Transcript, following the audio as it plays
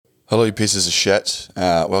Hello, you pieces of shit.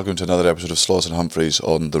 Welcome to another episode of Sloss and Humphreys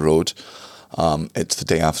on the road. It's the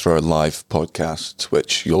day after our live podcast,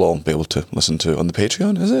 which you'll all be able to listen to on the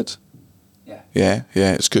Patreon, is it? Yeah,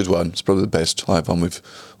 it's a good one. It's probably the best live one we've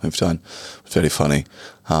done. It's very funny.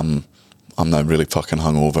 I'm now really fucking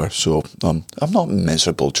hungover, so I'm not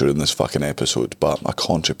miserable during this fucking episode, but I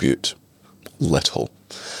contribute little.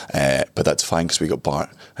 But that's fine because we got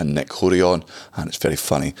Bart and Nick Hory on, and it's very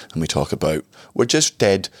funny, and we talk about, we're just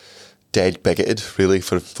dead bigoted, really,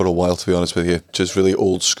 for a while, to be honest with you. Just really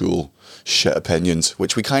old school shit opinions,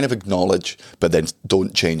 which we kind of acknowledge, but then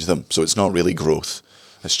don't change them. So it's not really growth.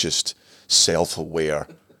 It's just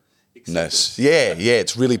self-awareness. Yeah,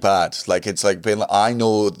 it's really bad. Like, it's like being like, I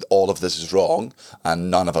know all of this is wrong,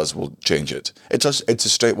 and none of us will change it. It's a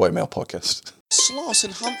straight white male podcast. Sloss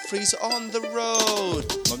and Humphreys on the road.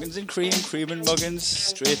 Muggins and cream and muggins,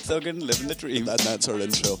 straight thuggin', living the dream. That's our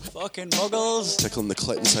intro. Fucking muggles. Tickling the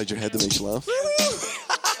clit inside your head that makes you laugh.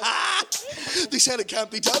 They said it can't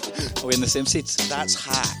be done. Are we in the same seats? That's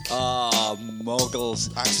hack. Ah,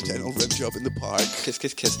 muggles. Accidental rim job in the park. Kiss,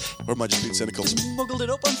 kiss, kiss. Or am I just being cynical? Muggled it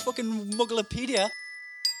up on fucking Mugglepedia.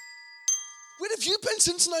 Where have you been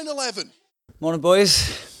since 9/11? Morning,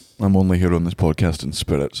 boys. I'm only here on this podcast in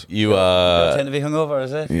spirit. You are Tend to be hungover,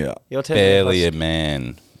 is it? Yeah. You're barely a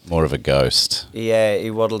man, more of a ghost. Yeah,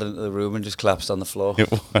 he waddled into the room and just collapsed on the floor.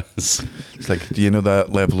 It was. It's like, do you know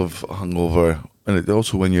that level of hungover? And it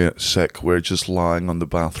also when you're sick, where just lying on the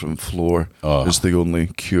bathroom floor is the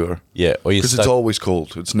only cure. Yeah, or you because it's always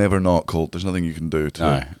cold. It's never not cold. There's nothing you can do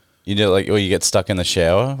to it. You know, like, or you get stuck in the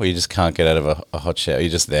shower, where you just can't get out of a hot shower.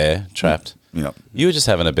 You're just there, trapped. Yeah. You were just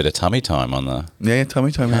having a bit of tummy time on the... Yeah,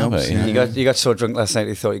 tummy time helps. Yeah. You got so drunk last night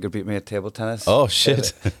you thought you could beat me at table tennis. Oh,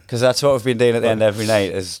 shit. Because that's what we've been doing at the end of every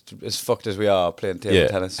night, as fucked as we are, playing table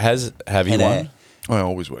tennis. Have you won? I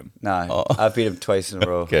always win. No, I've beat him twice in a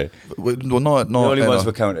row. Okay. Well, not The only ones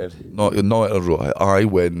were counted. Not in a row. I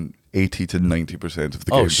win 80 to 90% of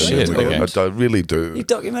the games. Shit, okay. I really do. You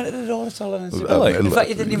documented it all, it's all on Instagram. In fact,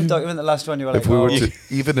 you didn't even document the last one. You were like, if we were to,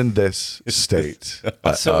 even in this state,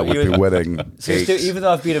 I would be winning. So even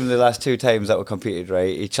though I've beat him the last two times that were competed,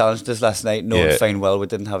 right? He challenged us last night, knowing fine well we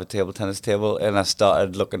didn't have a table tennis table, and I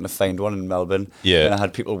started looking to find one in Melbourne. Yeah. And I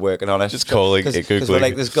had people working on it. Just calling it, because we're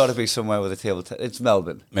like, there's got to be somewhere with a table tennis. It's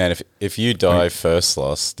Melbourne. Man, if you die first,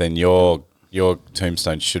 Loss, then your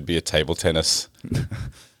tombstone should be a table tennis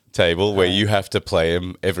table where you have to play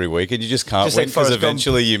him every week and you just can't win because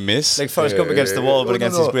eventually you miss. Like Forrest Gump against the wall, but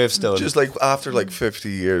against his gravestone. Just like after like 50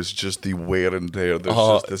 years, just the wear and tear.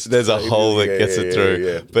 There's a hole that gets it through.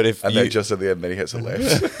 Yeah. But if then just at the end, then he hits a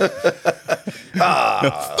left.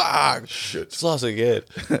 Fuck! Shit. It's lost again.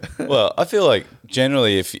 Well, I feel like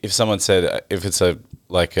generally if someone said if it's a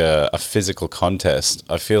physical contest,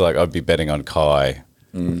 I feel like I'd be betting on Kai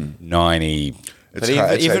 90.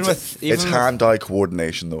 It's hand-eye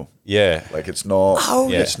coordination, though. Yeah, like it's not.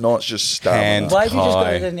 It's not just stamina. Why have you just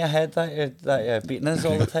got it in your head that you're beating us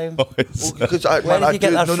all the time? Because where did you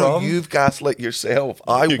get that from? No, you've gaslit yourself.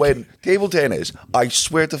 I win table tennis. I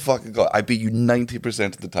swear to fucking God, I beat you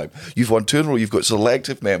 90% of the time. You've won 2 in a row. You've got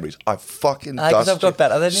selective memories. I fucking because I've got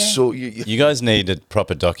better than you. So you guys need to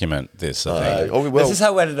proper document this. I think. We will. This is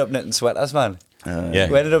how we ended up knitting sweaters, man. We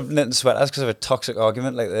ended up knitting sweaters because of a toxic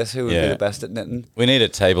argument like this. Who would be the best at knitting? We need a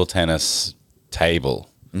table tennis table.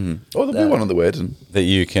 Mm-hmm. Oh, there'll be one on the wedding that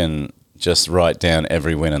you can just write down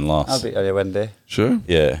every win and loss. I'll be on your wedding day. Sure.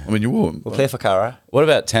 Yeah. I mean, you won't. We'll play for Cara. What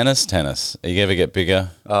about tennis? Are you ever get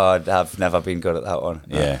bigger? Oh, I've never been good at that one.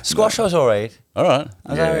 Yeah. Squash was all right. All right.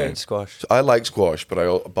 I was all right at squash. I like squash, but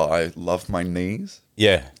I love my knees.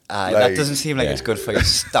 Yeah. That doesn't seem like it's good for you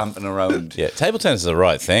stamping around. Yeah, table tennis is the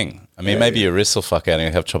right thing. I mean, maybe your wrists will fuck out and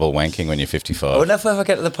you'll have trouble wanking when you're 55. I wonder if we ever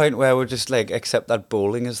get to the point where we'll just like accept that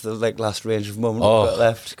bowling is the like last range of moment we've got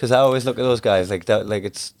left. Because I always look at those guys like that, like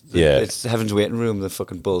it's heaven's waiting room, the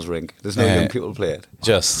fucking Bulls rink. There's no young people play it.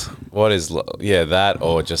 Just what is that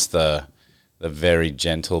or just the very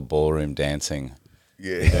gentle ballroom dancing.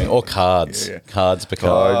 Yeah. Or cards. Yeah. Cards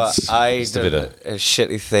because I did a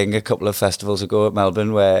shitty thing a couple of festivals ago at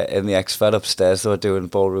Melbourne where in the X-Fed upstairs they were doing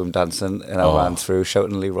ballroom dancing and I ran through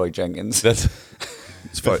shouting Leroy Jenkins. It's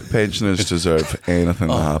fine. Pensioners deserve anything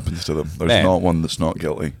that happens to them. There's not one that's not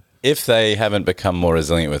guilty. If they haven't become more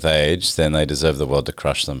resilient with age, then they deserve the world to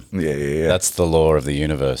crush them. Yeah. That's the law of the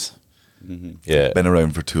universe. Mm-hmm. Yeah. Been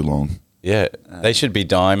around for too long. Yeah. They should be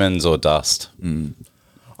diamonds or dust. Mm.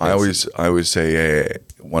 I always say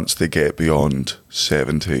once they get beyond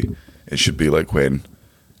 70, it should be like when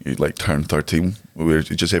you like turn 13. Where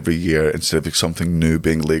just every year, instead of something new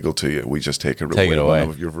being legal to you, we just take away one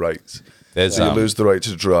of your rights. So you lose the right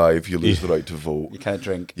to drive. You lose the right to vote. You can't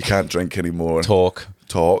drink. You can't drink anymore. Talk.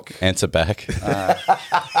 Answer back.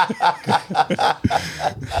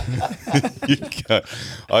 You can't.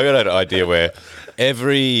 I got an idea where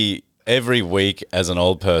every week as an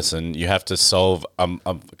old person, you have to solve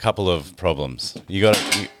a couple of problems. You got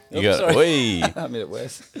to. You got. I made it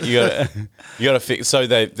worse. You got to fix. So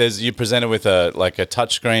you're presented with a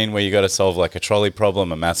touch screen where you got to solve like a trolley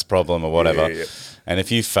problem, a maths problem, or whatever. Yeah. And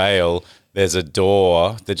if you fail, there's a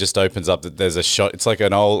door that just opens up. There's a shot. It's like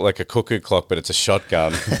a cuckoo clock, but it's a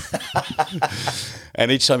shotgun. And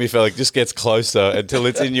each time you fail, it just gets closer until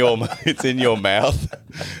it's in your mouth,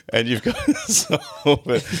 and you've got to solve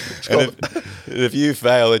it. And if you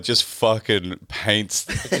fail, it just fucking paints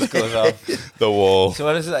goes off the wall. So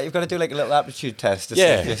what is it? You've got to do like a little aptitude test to see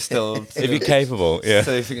Yeah. if you're still If you're capable, yeah.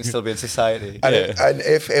 So if you can still be in society. And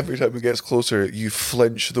if every time it gets closer, you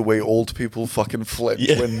flinch the way old people fucking flinch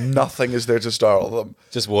when nothing is there to startle them.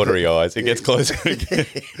 Just watery eyes. It gets closer again.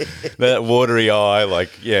 That watery eye,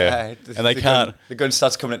 and they can't. The gun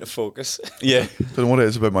starts coming into focus. Yeah. I don't know what it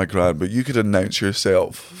is about my gran, but you could announce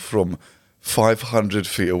yourself from 500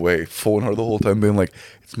 feet away, phone her the whole time, being like,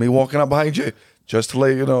 "It's me walking up behind you, just to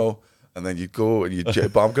let you know." And then you go and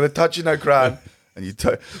but I'm going to touch you now, gran. And you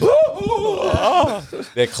touch.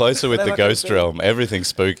 They're closer with the ghost realm. Everything's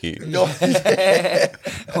spooky. One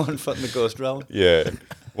foot in the ghost realm. Yeah.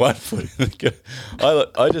 1 foot in the ghost.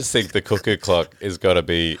 I just think the cuckoo clock is got to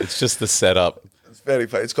be, it's just the setup. Very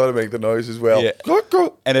fast. It's got to make the noise as well. Yeah.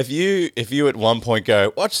 And if you at one point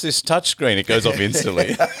go, watch this touch screen, it goes off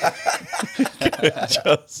instantly.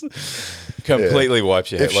 Just completely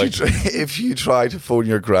wipes your head. If you try to phone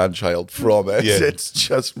your grandchild from it, it's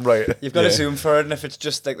just right. You've got to zoom for it, and if it's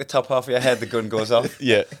just like the top half of your head, the gun goes off.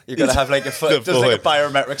 Yeah. You've got to have like a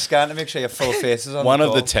biometric scan to make sure your full face is on One the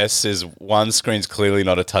of the call. tests is one screen's clearly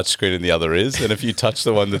not a touch screen and the other is, and if you touch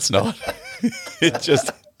the one that's not, it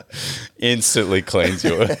just instantly cleans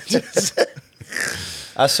you.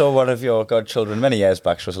 I saw one of your godchildren many years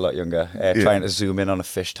back. She was a lot younger, trying to zoom in on a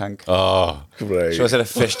fish tank. Oh, great. She was in a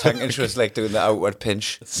fish tank and she was like doing the outward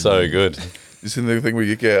pinch. So good. You seen the thing where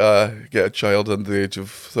you get a child under the age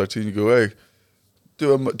of 13, you go, hey,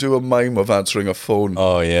 do a mime of answering a phone.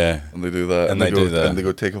 Oh yeah, and they do that, and they do that, and they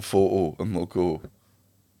go take a photo, and they'll go.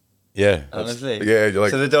 Yeah, honestly. Yeah, you're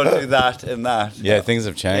like, so they don't do that and that. Yeah, things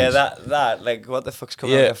have changed. Yeah, that like what the fuck's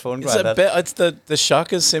coming out of your phone? It's the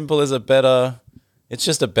shaka's symbol is a better. It's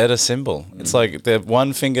just a better symbol. It's like they have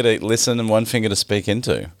one finger to listen and one finger to speak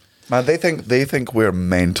into. Man, they think we're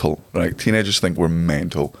mental, right? Teenagers think we're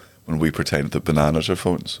mental when we pretend that bananas are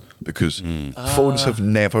phones, because phones have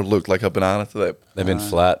never looked like a banana to them. They've been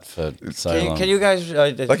flat for so long. Can you guys...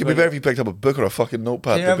 like, it'd be better if you picked up a book or a fucking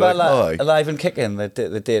notepad. Can you remember Alive and Kicking, the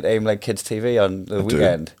date aim like kids' TV on the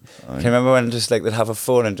weekend? Can you remember when just like they'd have a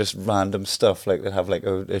phone and just random stuff, like they'd have like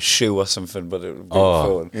a shoe or something, but it would be a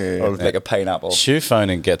phone, or like a pineapple. Shoe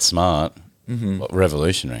phone and Get Smart,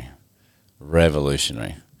 revolutionary.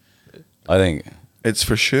 I think it's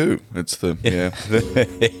for shoe. It's the yeah.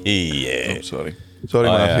 Oh, sorry,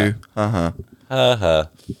 Matthew.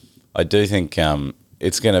 I do think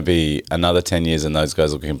it's going to be another 10 years, and those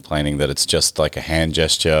guys will be complaining that it's just like a hand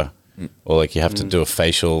gesture, or like you have to do a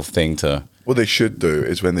facial thing to. What they should do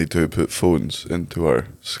is when they do put phones into our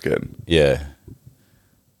skin. Yeah.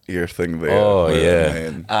 Ear thing there. Oh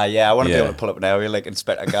yeah. Yeah. I want to be able to pull up an aerial like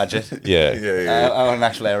Inspector Gadget. Yeah. I want an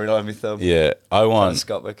actual aerial on my thumb. Yeah. I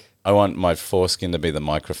want my foreskin to be the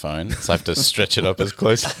microphone, so I have to stretch it up as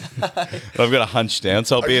close. I've got to hunch down,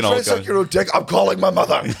 so I'll be an old guy. Your own dick? I'm calling my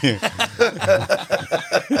mother.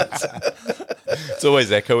 It's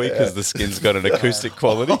always echoey because the skin's got an acoustic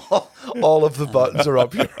quality. All of the buttons are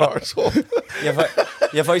up your arsehole.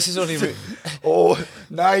 Your voice is only...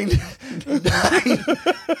 Nine. You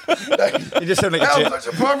just sound like there's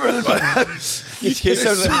a pervert in my house. You just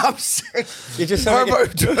sound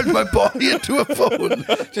like pervert turned my body into a phone.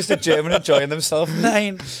 just a German enjoying themselves.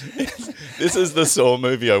 9. This is the Saw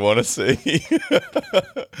movie I want to see.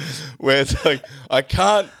 Where it's like, I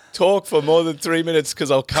can't talk for more than 3 minutes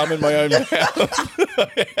because I'll come in my own mouth.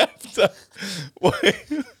 I have to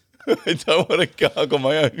wait. I don't want to gargle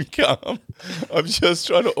my own cum. I'm just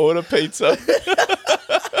trying to order pizza.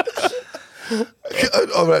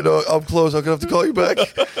 All right, no, I'm close. I'm going to have to call you back.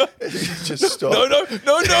 Just stop. No.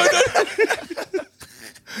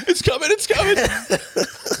 It's coming.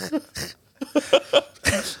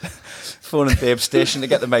 Phone and babe station to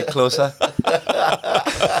get the mic closer.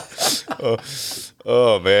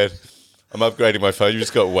 Oh, man. I'm upgrading my phone. You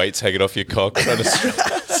just got weights hanging off your cock trying to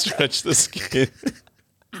stretch the skin.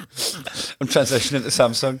 I'm transitioning to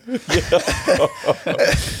Samsung.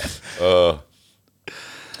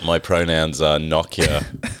 My pronouns are Nokia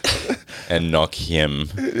and Nokium.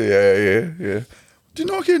 Yeah. Do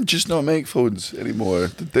Nokia just not make phones anymore?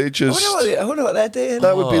 Did they just... I wonder what they're doing.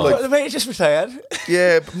 That would be like... They might have just retired.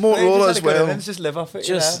 Yeah, but Motorola as well. Just live off it,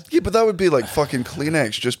 Yeah, but that would be like fucking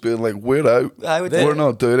Kleenex just being like, we're out. We're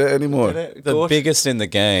not doing it anymore. The biggest in the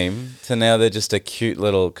game to now they're just a cute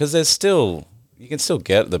little... Because there's still... You can still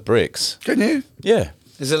get the bricks. Can you? Yeah.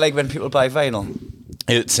 Is it like when people buy vinyl?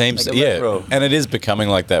 It seems, like yeah, and it is becoming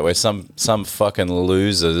like that, where some fucking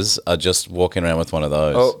losers are just walking around with one of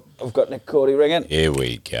those. Oh, I've got Nick Cody ringing. Here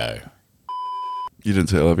we go. You didn't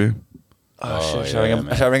say I love you? Oh, shall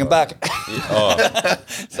I ring him back?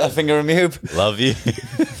 Is that finger in my hoop? Love you.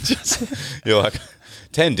 You're like,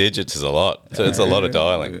 10 digits is a lot. So it's a lot of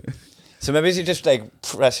dialing. So maybe you just like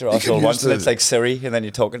press your asshole once and it's like Siri and then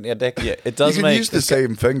you're talking to your dick. Yeah, it does you can use the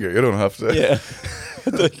same finger. You don't have to. Yeah.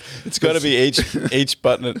 It's got to be each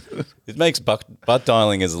button. It makes butt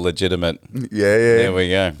dialing is legitimate. Yeah. There we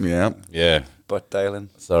go. Yeah. Butt dialing.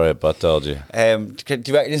 Sorry, I butt dialed you. Do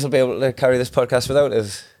you reckon you'll be able to carry this podcast without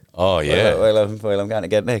us? Oh yeah. While I'm going to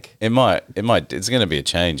get Nick. It might. It's going to be a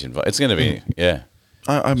change. It's going to be. Yeah.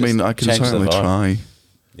 I mean, I can certainly try.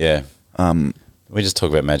 Yeah. We just talk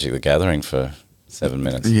about Magic the Gathering for 7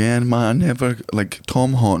 minutes. Yeah, and I never like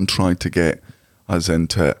Tom Horton tried to get us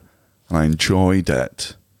into it. And I enjoyed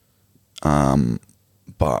it,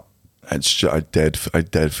 but it's just, I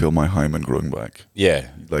did feel my hymen growing back. Yeah.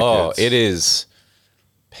 Like it is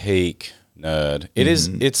peak nerd. It is.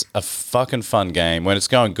 It's a fucking fun game. When it's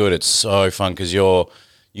going good, it's so fun because you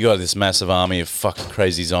got this massive army of fucking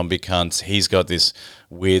crazy zombie cunts. He's got this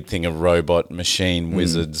weird thing of robot machine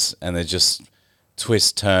wizards, and they're just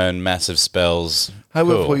twist turn massive spells. How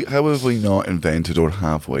have we not invented, or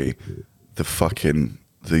have we,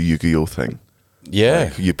 the Yu-Gi-Oh thing? Yeah.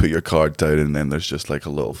 Like you put your card down and then there's just like a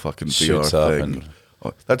little fucking VR thing.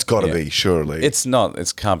 That's got to be, surely. It's not.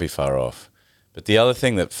 It can't be far off. But the other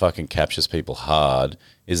thing that fucking captures people hard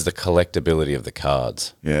is the collectability of the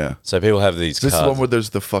cards. Yeah. So people have these cards. This is the one where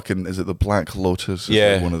there's the fucking, is it the Black Lotus?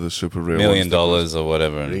 Yeah. One of the super rare $1 million ones or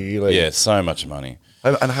whatever. And really? Yeah, so much money.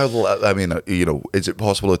 And how, I mean, is it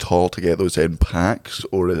possible at all to get those in packs,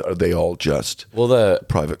 or are they all just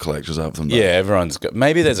private collectors have them? Yeah, everyone's got,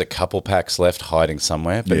 maybe there's a couple packs left hiding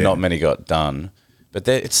somewhere, but not many got done. But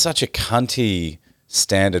it's such a cunty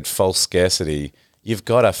standard false scarcity. You've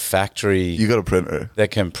got a factory. You got a printer that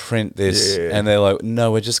can print this, and they're like,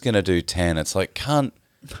 no, we're just going to do 10. It's like,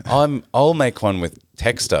 I'll make one with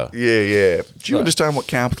Texter. Yeah. Do you understand what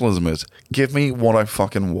capitalism is? Give me what I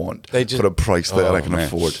fucking want for a price that I can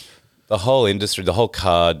afford. The whole industry, the whole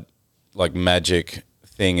card, like Magic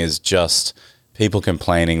thing is just people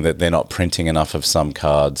complaining that they're not printing enough of some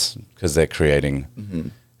cards because they're creating.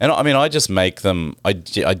 And I mean, I just make them. I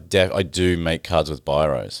do make cards with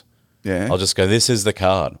biros. Yeah. I'll just go, this is the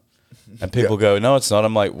card. And people go, no, it's not.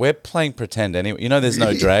 I'm like, we're playing pretend anyway. There's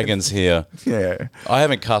no dragons here. Yeah. I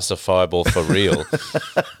haven't cast a fireball for real.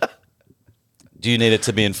 Do you need it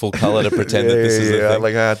to be in full color to pretend that this is the thing?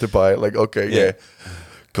 Like I had to buy it. Like, okay, yeah.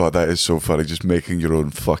 God, that is so funny. Just making your own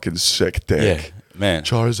fucking sick deck. Yeah, man.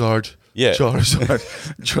 Charizard. Yeah.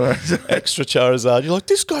 Charizard. Extra Charizard. You're like,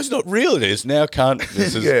 this guy's not real. It is. Now can't.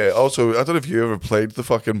 Yeah, also, I don't know if you ever played the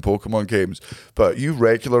fucking Pokemon games, but you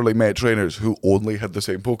regularly met trainers who only had the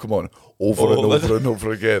same Pokemon over and over and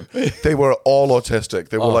over again. They were all autistic.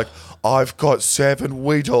 They were like, I've got 7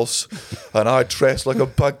 Weedles and I dress like a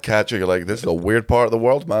bug catcher. You're like, this is a weird part of the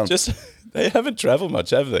world, man. They haven't traveled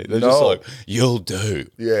much, have they? They're just like, you'll do.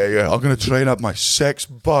 Yeah. I'm going to train up my 6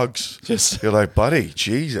 bugs. You're like, buddy,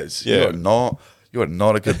 Jesus. Yeah. You are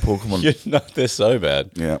not a good Pokemon. You're not. They're so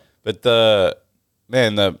bad. Yeah. But I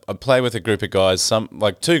play with a group of guys,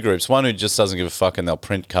 like 2 groups. One who just doesn't give a fuck and they'll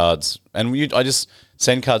print cards. And I just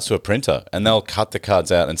send cards to a printer and they'll cut the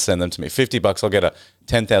cards out and send them to me. $50, I'll get a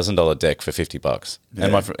 $10,000 deck for $50. Yeah.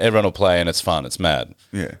 And everyone will play and it's fun. It's mad.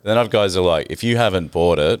 Yeah. Then I've guys who are like, if you haven't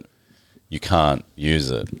bought it, you can't use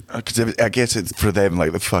it. Because I guess it's for them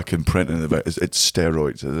like the fucking printing of it. It's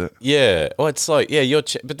steroids, is it? Yeah. Well, it's like,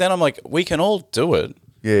 but then I'm like, we can all do it.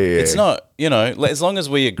 Yeah. It's not, as long as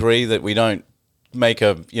we agree that we don't make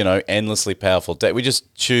a, endlessly powerful deck, we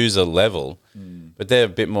just choose a level. But they're a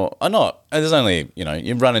bit more, there's only,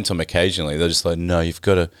 you run into them occasionally. They're just like, no, you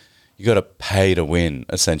got to pay to win,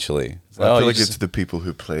 essentially. I feel like it's the people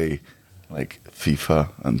who play like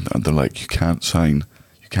FIFA and they're like, you can't sign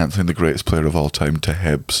the greatest player of all time to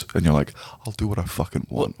Hibs, and you're like, I'll do what I fucking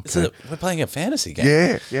want. Well, okay? We're playing a fantasy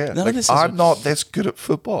game. Yeah. I'm not this good at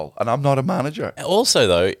football, and I'm not a manager. Also,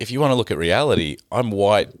 though, if you want to look at reality, I'm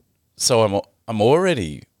white So I'm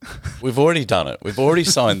already. We've already done it. We've already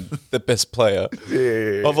signed the best player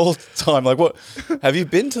of all time. Like, what? Have you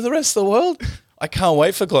been to the rest of the world? I can't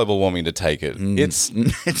wait for global warming to take it. It's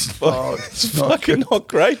fucking not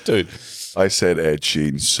great, dude. I said Ed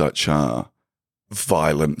Sheeran such a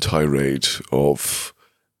violent tirade of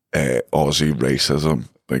Aussie racism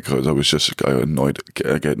because I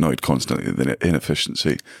get annoyed constantly at the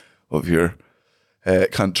inefficiency of your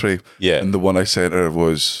country. Yeah. And the one I said her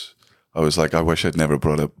was, I was like, I wish I'd never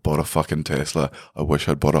bought a fucking Tesla. I wish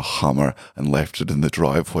I'd bought a Hummer and left it in the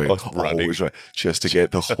driveway. Always right, just to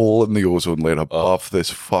get the hole in the ozone layer above this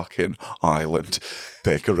fucking island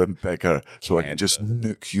bigger and bigger so I can just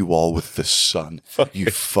nuke you all with the sun. You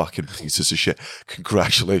fucking pieces of shit.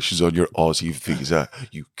 Congratulations on your Aussie visa,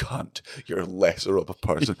 you cunt. You're lesser of a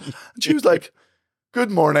person. And she was like,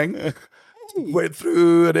 good morning. Went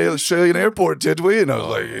through an Australian airport, did we? And I was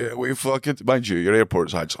like, yeah, we fucking... Mind you, your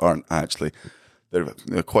airports aren't actually... They're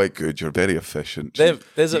quite good. You're very efficient.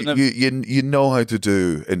 You know how to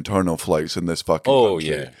do internal flights in this fucking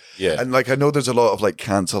country. Yeah. And like, I know there's a lot of like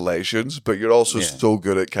cancellations, but you're also so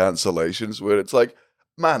good at cancellations where it's like,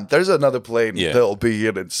 man, there's another plane that'll be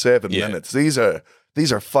here in 7 minutes. These are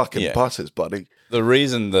fucking buses, buddy. The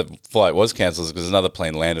reason the flight was cancelled is because another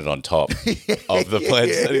plane landed on top of the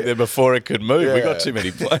plane sitting there before it could move. We got too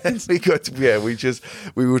many planes. we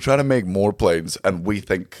were trying to make more planes, and we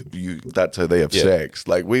think that's how they have sex.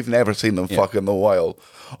 Like, we've never seen them fuck in the wild.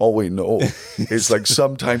 All we know is like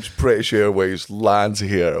sometimes British Airways lands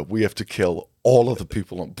here, we have to kill all of the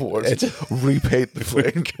people on board, repaint the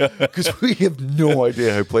plane because we have no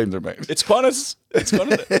idea how planes are made. It's Qantas.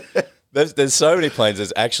 There's so many planes.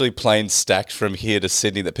 There's actually planes stacked from here to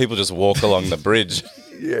Sydney that people just walk along the bridge.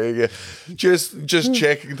 Yeah. Just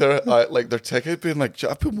checking their ticket, being like,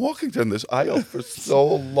 I've been walking down this aisle for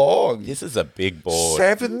so long. This is a big board.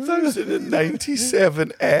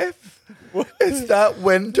 7097 F. It's that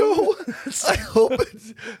window. I hope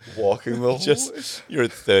it's walking the whole way. You're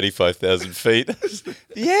at 35,000 feet.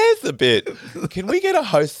 It's a bit. Can we get a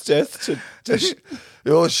hostess to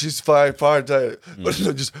Oh, she's far down. But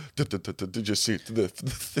no, just see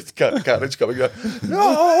the carriage coming down.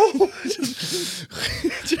 No!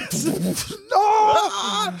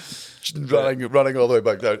 No! Running all the way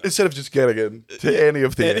back down. Instead of just getting in to any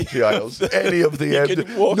of the empty aisles. Any of the empty.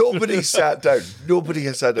 Nobody sat down. Nobody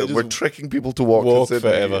has sat down. We're tricking people to walk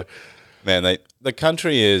forever. Man, the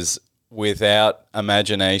country is without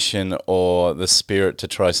imagination or the spirit to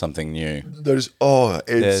try something new.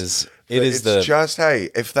 It's just, hey,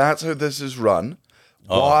 if that's how this is run,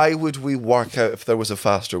 why would we work out if there was a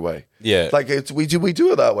faster way? Yeah. Like, we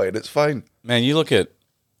do it that way, and it's fine. Man, you look at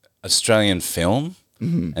Australian film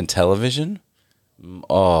and television.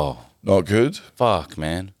 Oh. Not good? Fuck,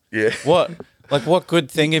 man. Yeah. What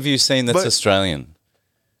good thing have you seen that's Australian?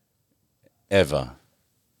 Ever?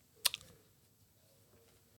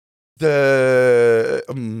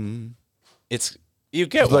 You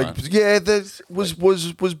get one. Yeah, was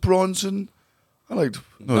Bronson. I liked.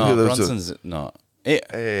 Bronson's not.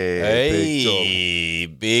 Hey,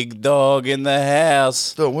 big dog in the house.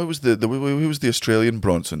 So what was who was the Australian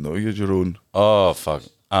Bronson though? You had your own. Oh fuck.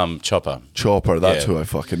 Chopper. That's who I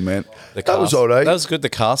fucking meant. That was all right. That was good. The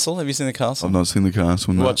Castle. Have you seen The Castle? I've not seen The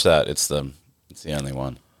Castle. No. Watch that. It's the only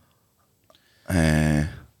one.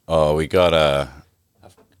 We got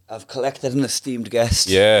I've collected an esteemed guest.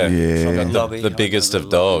 Yeah. The biggest of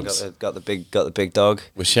dogs. Got the big dog.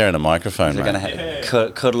 We're sharing a microphone, They're right? going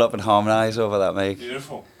to cuddle up and harmonise over that, mate.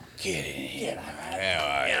 Beautiful. Get in.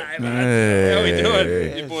 How are we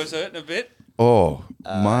doing? Your boy's hurting a bit. Oh,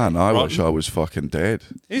 man, I wish I was fucking dead.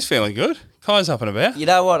 He's feeling good. Kai's up and about. You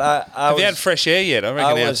know what? Have you had fresh air yet? I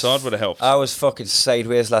reckon outside would have helped. I was fucking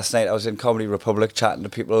sideways last night. I was in Comedy Republic chatting to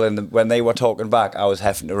people, and when they were talking back, I was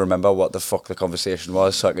having to remember what the fuck the conversation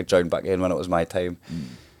was so I could join back in when it was my time.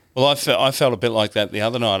 Well, I felt a bit like that the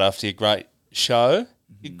other night after your great show.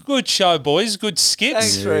 Good show, boys. Good skits.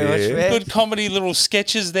 Thanks very much, mate. Good comedy little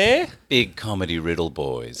sketches there. Big comedy riddle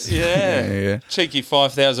boys. Yeah. Cheeky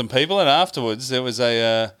 5,000 people, and afterwards there was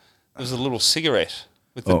a little cigarette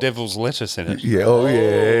with the devil's lettuce in it. Yeah,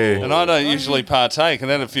 yeah. And I don't usually partake,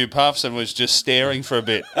 and then a few puffs and was just staring for a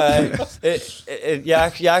bit. You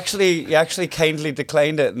actually kindly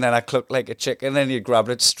declined it, and then I clucked like a chicken, and you grabbed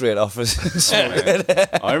it straight off us.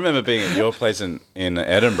 I remember being at your place in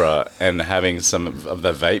Edinburgh and having some of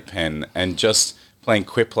the vape pen and just playing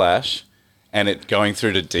Quiplash and it going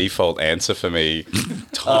through to default answer for me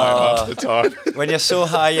time after time. When you're so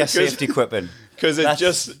high, your safety equipment. Because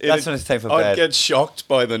that's when it's time for bed. I'd get shocked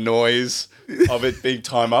by the noise of it being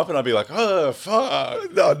time up, and I'd be like, "Oh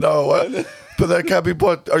fuck!" No. But that can't be.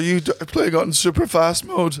 But are you playing on super fast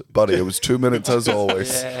mode, buddy? It was 2 minutes as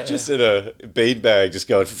always. Yeah. Just in a bead bag, just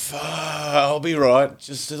going, I'll be right.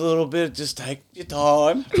 Just a little bit. Just take your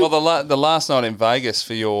time. Well, the last night in Vegas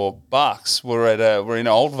for your Bucks, we're in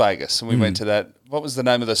Old Vegas, and we went to that. What was the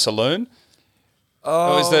name of the saloon?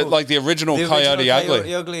 Oh, it was the original Coyote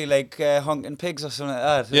Ugly. Ugly, like honking pigs or something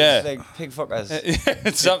like that. Yeah. It was like pig fuckers.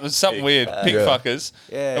 It's something weird. Pig fuckers.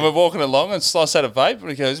 Yeah. And we're walking along and Slice had a vape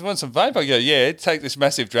and he goes, "You want some vape?" I go, "Yeah, take this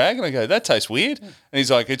massive drag." And I go, "That tastes weird." And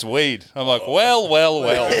he's like, "It's weed." I'm like, well.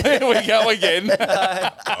 Here we go again.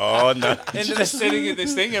 Oh, no. Into the sitting in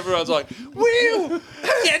this thing, everyone's like, "Woo!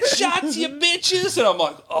 Get shots, you bitches!" And I'm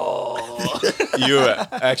like, "Oh." You were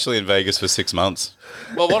actually in Vegas for 6 months.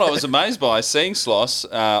 Well, what I was amazed by seeing Sloss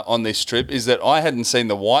on this trip is that I hadn't seen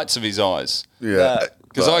the whites of his eyes. Yeah.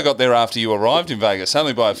 Because I got there after you arrived in Vegas,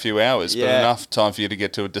 only by a few hours, but Yeah. enough time for you to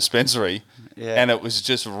get to a dispensary. Yeah. And it was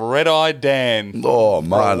just red-eyed Dan. Oh, for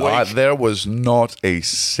a man. week. There was not a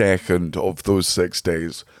second of those 6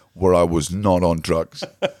 days where I was not on drugs.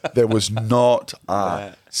 There was not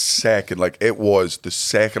a second. Like, it was the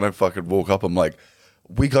second I fucking woke up, I'm like,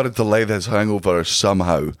 we got to delay this hangover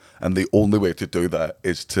somehow. And the only way to do that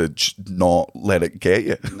is to not let it get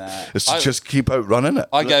you. It's to just keep outrunning it.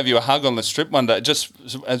 I gave you a hug on the strip one day, just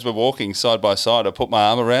as we're walking side by side. I put my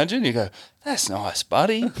arm around you and you go, "That's nice,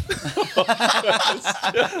 buddy."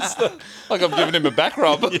 Like I'm giving him a back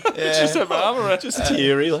rub. Just have my arm around. Just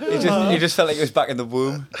Teary. Like, He just felt like he was back in the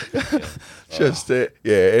womb.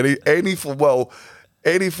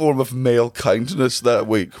 Any form of male kindness that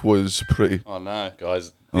week was pretty. Oh, no.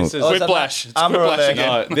 guys, this is... Whiplash. It's Amber whiplash alert.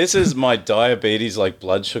 again. No, this is my diabetes, like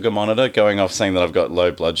blood sugar monitor going off saying that I've got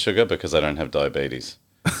low blood sugar because I don't have diabetes.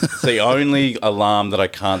 It's the only alarm that I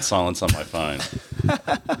can't silence on my phone.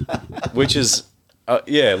 Which is,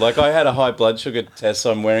 like I had a high blood sugar test,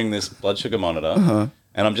 so I'm wearing this blood sugar monitor.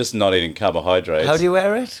 And I'm just not eating carbohydrates. How do you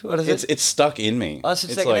wear it? What is it? It's stuck in me. Oh, so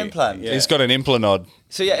it's like an implant. Yeah. He's got an implanod.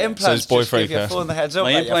 So your implants his boyfriend just give your can- phone the heads up.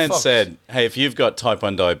 My that you're implant fucked. said, "Hey, if you've got type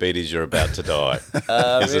 1 diabetes, you're about to die." Is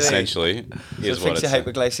Really? essentially So it is what thinks it you're said.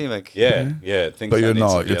 hypoglycemic. Yeah. It thinks But I you're need not.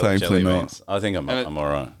 some You're jelly thankfully not. beans. I think I'm all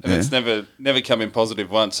right. And it's never come in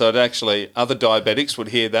positive once. So it actually, other diabetics would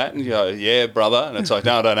hear that and go, "Yeah, brother." And it's like,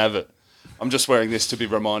 "No, I don't have it. I'm just wearing this to be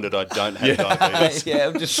reminded I don't have diabetes." Yeah,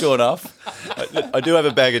 I'm just showing off. I do have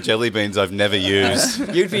a bag of jelly beans I've never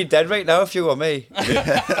used. You'd be dead right now if you were me.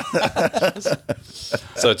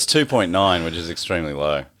 So it's 2.9, which is extremely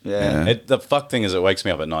low. Yeah. The fuck thing is it wakes me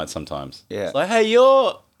up at night sometimes. Yeah. It's like, "Hey,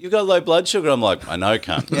 you've got low blood sugar." I'm like, "I know,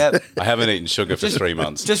 cunt." Yeah. I haven't eaten sugar for 3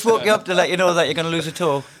 months. Just woke you up to let you know that you're going to lose a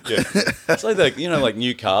toe. Yeah. It's like like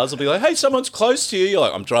new cars will be like, "Hey, someone's close to you." You're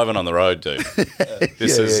like, "I'm driving on the road, dude."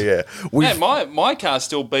 Yeah. Man, my car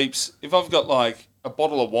still beeps if I've got like a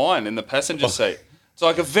bottle of wine in the passenger seat. It's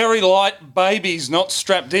like a very light baby's not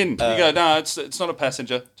strapped in. You go, "No, it's not a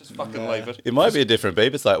passenger. Just fucking leave it." It might be a different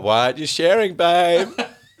beep. It's like, "Why aren't you sharing, babe?"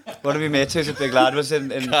 One of my mates who's a big lad was in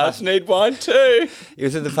Cars need wine too. he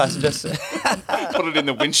was in the passenger seat. Put it in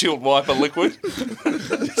the windshield wiper liquid.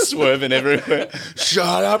 Swerving everywhere.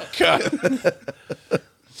 Shut up, cunt.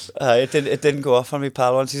 It didn't go off on me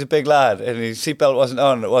pal once. He's a big lad and his seatbelt wasn't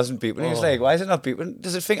on and it wasn't beeping. He was like, "Why is it not beeping?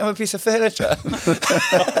 Does it think I'm a piece of furniture?"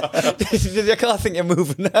 Does your car think you're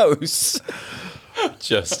moving house?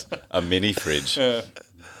 Just a mini fridge.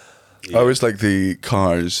 I always like the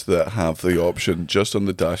cars that have the option just on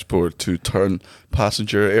the dashboard to turn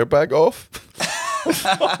passenger airbag off.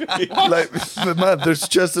 Like, but man, there's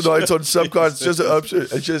just an it's on some cars, just an option.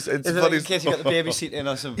 It's Is funny. it like in case you got the baby seat in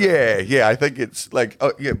or something? Yeah, I think it's like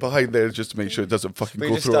behind there just to make sure it doesn't fucking But you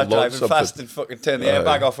go just through a start lot driving of something. fast and fucking turn the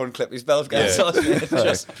airbag off, unclip his belt, get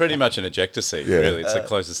Just pretty much an ejector seat, Yeah. really. It's the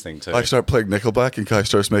closest thing to I start playing Nickelback and Kai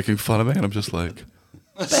starts making fun of me, and I'm just like,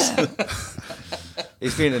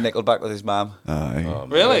 He's been to Nickelback with his mum. aye.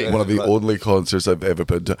 Really? One of the only concerts I've ever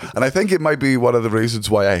been to, and I think it might be one of the reasons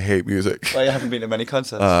why I hate music. Well, you haven't been to many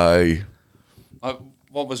concerts. Aye.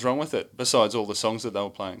 What was wrong with it besides all the songs that they were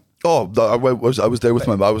playing? Oh, I was there with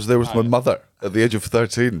my mother at the age of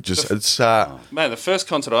 13. Just sat. Man, the first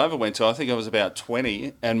concert I ever went to, I think I was about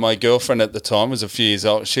 20, and my girlfriend at the time was a few years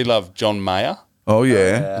old. She loved John Mayer. Oh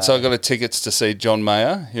yeah. And so I got her tickets to see John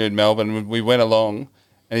Mayer here in Melbourne. We went along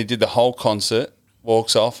and he did the whole concert,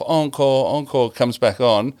 walks off, encore, comes back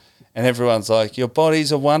on, and everyone's like, "Your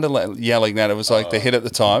body's a wonderland," yelling that. It was like the hit at the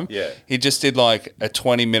time. Yeah. He just did like a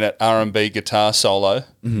 20-minute R&B guitar solo.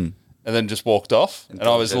 And and then just walked off. And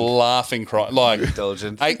I was laughing, crying, like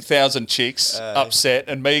 8,000 chicks upset,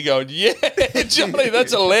 and me going, yeah, Johnny,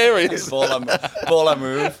 that's hilarious. Ball I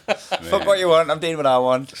move. Fuck what you want, I'm doing what I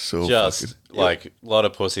want. So just like a lot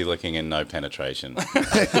of pussy licking and no penetration.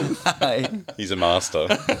 He's a master.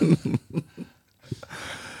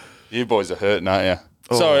 You boys are hurting, aren't you?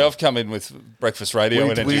 Sorry, I've come in with breakfast radio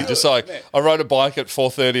energy. Just like, I rode a bike at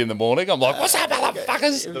 4:30 in the morning. I'm like, what's up,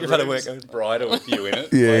 motherfuckers? The room's brighter with you in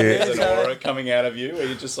it. There's an aura coming out of you where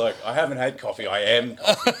you're just like, I haven't had coffee, I am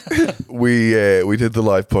coffee. We did the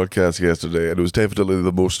live podcast yesterday, and it was definitely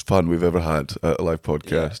the most fun we've ever had at a live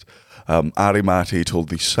podcast. Ari Matti told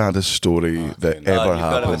the saddest story that ever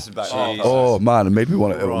happened. Oh man, it made me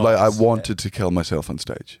want to. Like, I wanted to kill myself on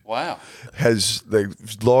stage. Wow. The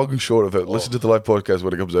long and short of it. Listen to the live podcast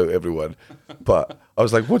when it comes out, everyone. But I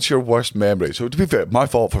was like, "What's your worst memory?" So to be fair, my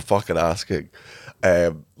fault for fucking asking.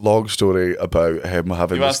 Long story about him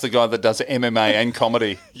having. You asked the guy that does MMA and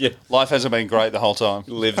comedy. Yeah, life hasn't been great the whole time.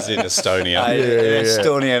 Lives in Estonia.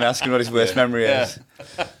 Estonia, and asking what his worst memory is.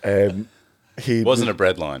 He wasn't a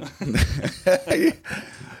breadline.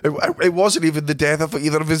 It wasn't even the death of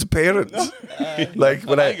either of his parents. Like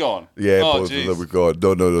when they gone? Yeah, both of them were gone.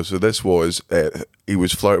 No. So this was he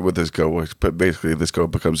was flirting with this girl, but basically this girl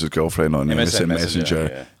becomes his girlfriend on MSN Messenger.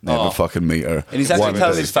 Yeah. Never fucking meet her. And he's actually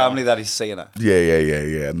telling his family that he's seeing her.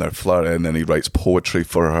 Yeah. And they're flirting, and then he writes poetry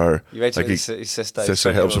for her. He writes like his sister.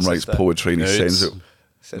 Sister helps him write poetry, and he sends it.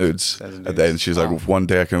 Nudes. And then she's like, one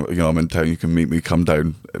day I'm in town, you can meet me, come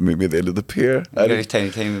down, meet me at the end of the pier. And his tiny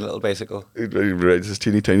little bicycle. He writes his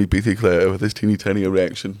teeny tiny letter with his teeny tiny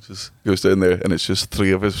erection, just goes down there, and it's just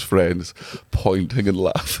three of his friends pointing and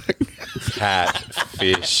laughing.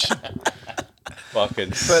 Catfish.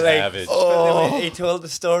 Fucking savage. But he told the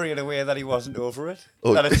story in a way that he wasn't over it.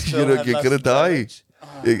 You're gonna die.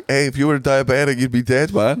 Hey, if you were diabetic, you'd be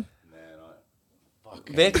dead, man.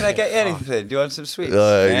 Mate, can I get you anything? Do you want some sweets?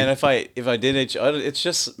 Man, if I did it, it's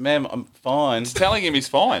just, man, I'm fine. It's telling him he's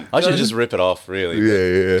fine. I should just rip it off, really.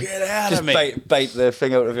 Yeah. Get out just of me. Bite the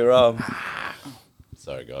thing out of your arm.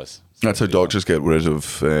 Sorry, guys. That's how doctors get rid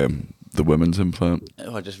of the women's implant.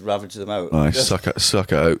 Oh, just ravage them out. Suck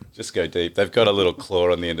it out. Just go deep. They've got a little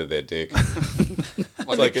claw on the end of their dick.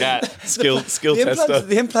 like a cat. Skill tester.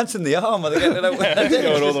 The implants in the arm, are they getting it out?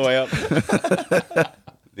 Going all the way up.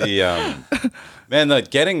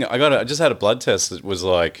 I just had a blood test that was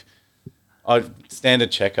like a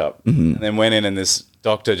standard checkup, and then went in, and this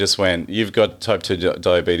doctor just went, "You've got type 2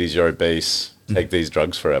 diabetes, you're obese, take these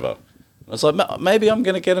drugs forever." I was like, maybe I'm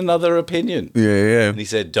going to get another opinion. Yeah. And he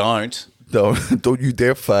said, Don't you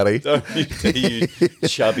dare, fatty. Don't you dare, you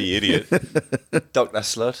chubby idiot. Dr.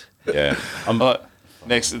 Slut. Yeah. But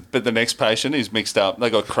the next patient is mixed up. They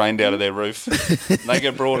got craned out of their roof. They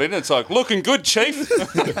get brought in. It's like, looking good, chief.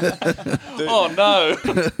 Oh no,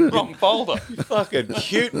 wrong folder. Fucking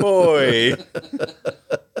cute boy.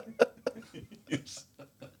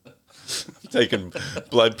 Taking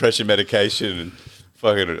blood pressure medication and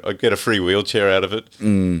fucking, I get a free wheelchair out of it.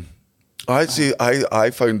 I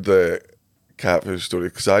found the catfish story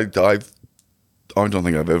because I don't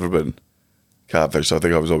think I've ever been catfish. I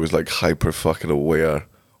think I was always like hyper fucking aware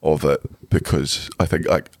of it because I think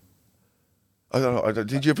like I don't know.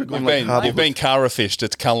 Did you ever go You've been cara-fished.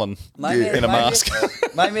 It's Cullen in a mask.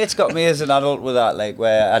 My mate's got me as an adult with that, like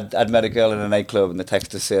where I'd met a girl in a nightclub and the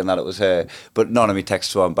text was saying that it was her, but none of me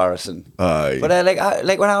texts were embarrassing. Aye. But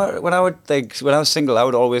when I was single, I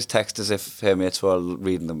would always text as if her mates were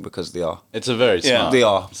reading them because they are. It's a very smart. They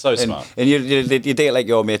are so smart. And you date like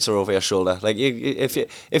your mates are over your shoulder. Like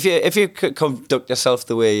if you conduct yourself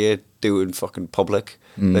the way you do in fucking public,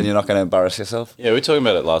 then you're not going to embarrass yourself. Yeah, we were talking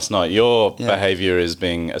about it last night. Your behaviour is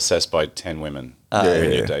being assessed by 10 women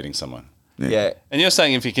when you're dating someone. Yeah. And you're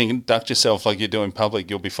saying if you can conduct yourself like you do in public,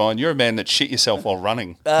 you'll be fine. You're a man that shit yourself while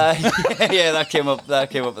running. Yeah, that came up at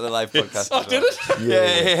the live podcast. Oh, did it?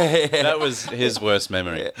 Yeah. That was his worst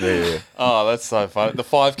memory. Yeah. Oh, that's so funny. The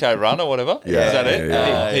 5K run or whatever? Yeah. Is that it?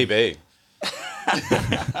 Yeah. PB.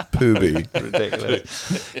 Poobie.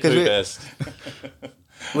 Ridiculous. Who best?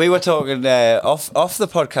 We were talking off the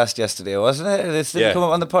podcast yesterday, wasn't it? This didn't come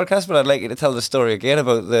up on the podcast, but I'd like you to tell the story again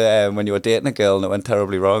about the when you were dating a girl and it went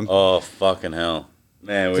terribly wrong. Oh, fucking hell.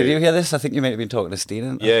 Man, Did you hear this? I think you might have been talking to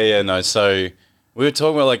Steen. No. So we were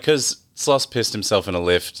talking about, like, because Sloss pissed himself in a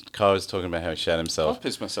lift. Kai was talking about how he shat himself. I've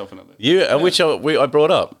pissed myself in a lift. Which I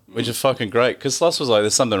brought up, which is fucking great. Because Sloss was like,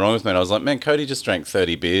 there's something wrong with me. And I was like, man, Cody just drank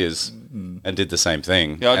 30 beers and did the same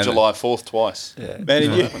thing. Yeah, I had July 4th twice. Yeah.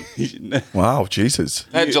 Man, Wow, Jesus.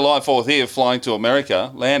 I had July 4th here, flying to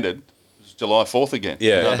America, landed. July 4th again.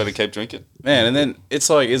 Yeah. I better keep drinking. Man, and then it's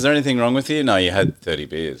like, is there anything wrong with you? No, you had 30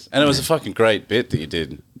 beers. And it was a fucking great bit that you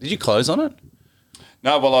did. Did you close on it?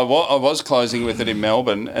 No, well, I was closing with it in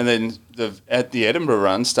Melbourne, and then at the Edinburgh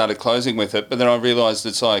run started closing with it, but then I realised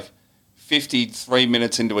it's like 53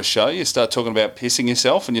 minutes into a show, you start talking about pissing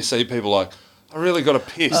yourself, and you see people like, I really got to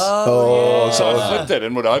piss. So I flipped it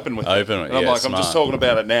and would open with it. And I'm like, I'm just talking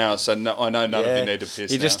about it now, so I know none of you need to piss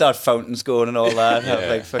You now. just start fountains going and all that, have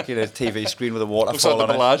like fucking a TV screen with a waterfall Looks like the on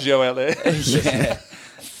it. Bellagio out there. Yeah.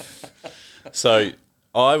 So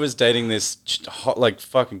I was dating this hot, like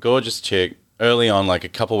fucking gorgeous chick early on, like a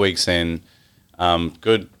couple weeks in.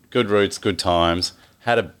 Good roots, good times.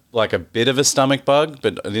 Had a bit of a stomach bug,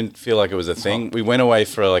 but I didn't feel like it was a thing. We went away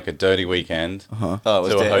for like a dirty weekend. Oh,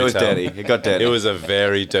 it was dirty. It got dirty. It was a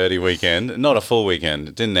very dirty weekend. Not a full weekend.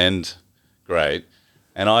 It didn't end great.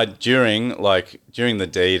 And I, during the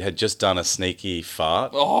deed, had just done a sneaky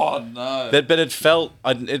fart. Oh, no. But it felt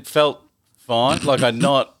fine. Like I'd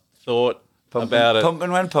not thought about it.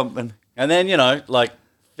 Pumping when pumping. And then, like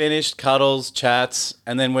finished cuddles, chats,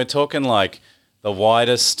 and then we're talking like the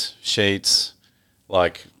widest sheets,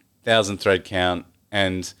 like 1,000 thread count,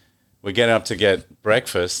 and we're getting up to get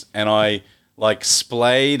breakfast, and I like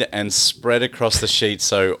splayed and spread across the sheet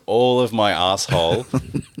so all of my asshole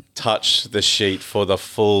touched the sheet for the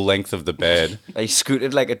full length of the bed. He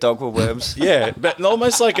scooted like a dog with worms. Yeah, but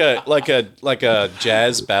almost like a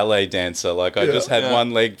jazz ballet dancer. Like I just had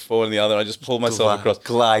one leg forward and the other, and I just pulled myself across.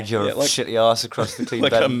 Glide your shitty ass across the clean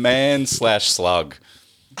like bed. a man/slug,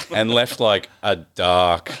 and left like a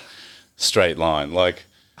dark straight line. Like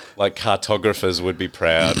cartographers would be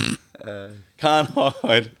proud. Can't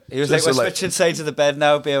hide. He was like, we're switching sides of the bed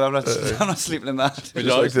now, babe. I'm not sleeping in that. It's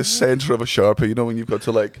like the centre of a Sharpie, when you've got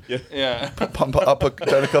to pump it up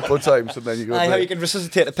down a couple of times and then you go. How you can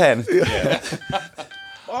resuscitate a pen. Yeah.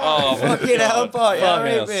 Oh, fucking hell, boy.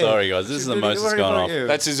 Sorry, guys. This is the most that's gone off.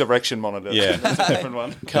 That's his erection monitor. Yeah. That's a different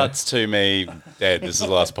one. Cuts to me dead. This is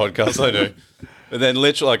the last podcast I do. But then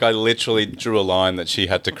I literally drew a line that she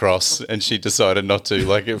had to cross, and she decided not to.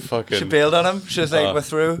 Like it fucking. She bailed on him. She was like, we're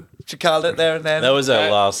through. She called it there and then. That was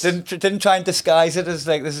our last. Didn't try and disguise it as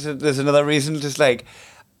like there's another reason. Just like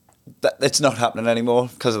it's not happening anymore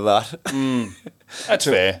because of that. That's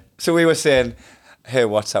fair. So we were saying her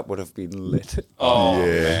WhatsApp would have been lit. Oh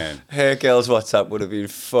Man. Her girl's WhatsApp would have been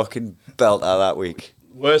fucking belter that week.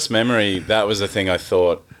 Worst memory. That was the thing I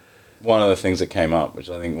thought. One of the things that came up, which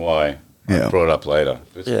I think why I brought it up later.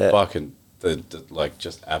 It was fucking the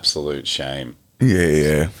just absolute shame.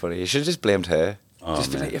 Yeah. Funny. You should have just blamed her.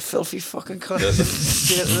 Just be like, you filthy fucking cunt.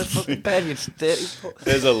 Stay in the fucking bed, you dirty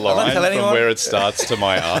There's a line from where it starts to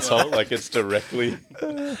my asshole. Like it's directly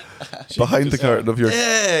behind the curtain of your.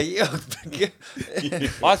 Yeah.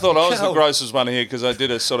 I thought I was the grossest one here because I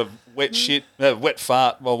did a sort of wet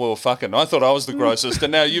fart while we were fucking. I thought I was the grossest,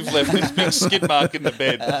 and now you've left this big skid mark in the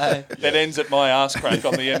bed that ends at my ass crack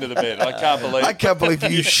on the end of the bed. I can't believe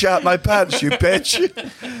you shat my pants, you bitch.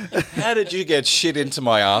 How did you get shit into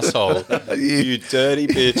my asshole? You dirty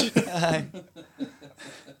bitch.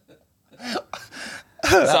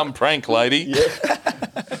 Some prank lady.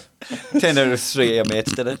 10 out of 3 of your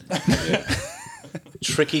mates did it. Yeah.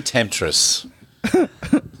 Tricky temptress.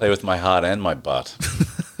 Play with my heart and my butt.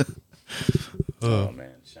 Oh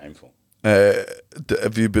man, shameful.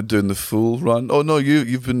 Have you been doing the full run? Oh no,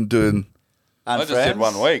 you've been doing. I just did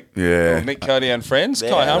 1 week. Yeah. Nick Cody and friends.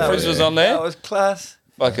 Kai Humphries was on there. That was class.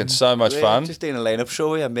 Fucking so much fun. Just doing a line-up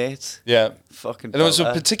show with your mates. Yeah. Fucking. And it was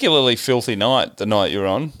a particularly filthy night. The night you were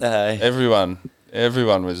on. Everyone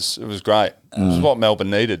was. It was great. It was what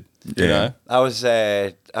Melbourne needed. You know. I was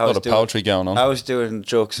a lot of poetry going on. I was doing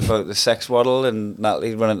jokes about the sex waddle and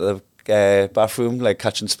Natalie running to the bathroom like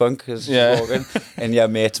catching spunk as she was walking, and your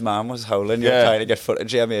mate's mum was howling. You're trying to get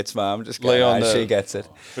footage of your mate's mum. Just going, she gets it.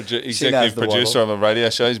 Executive producer of a radio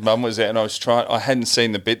show. His mum was there, and I hadn't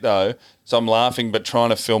seen the bit though, so I'm laughing, but trying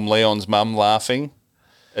to film Leon's mum laughing.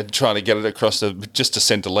 And trying to get it across just to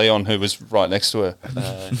send to Leon, who was right next to her,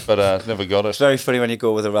 but never got it. It's very funny when you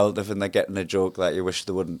go with a relative and they're getting a joke that you wish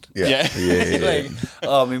they wouldn't. Yeah. Like,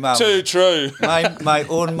 oh, my mum. Too true. My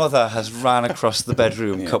own mother has ran across the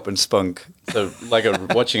bedroom, cup and spunk. So, like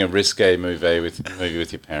watching a risque movie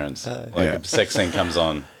with your parents. A sex scene comes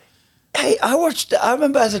on. Hey, I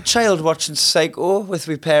remember as a child watching Psycho with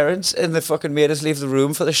my parents, and they fucking made us leave the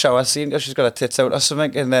room for the shower scene because she's got her tits out or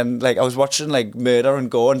something. And then, like, I was watching, like, murder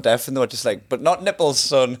and gore and death, and they were just like, but not nipples,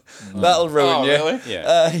 son. That'll ruin you. Really?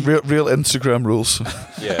 Yeah. Real Instagram rules.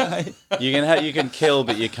 Yeah. You can kill,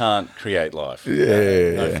 but you can't create life.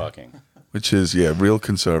 Yeah. No fucking. which is real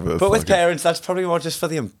conservative. But with parents, that's probably more just for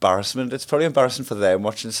the embarrassment. It's probably embarrassing for them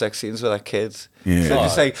watching sex scenes with their kids. Yeah. So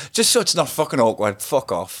just like, just so it's not fucking awkward.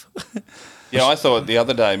 Fuck off. Yeah, I thought the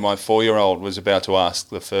other day my 4-year-old was about to ask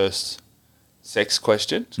the first sex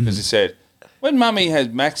question because he said, when mummy has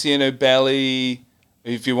Maxie in her belly,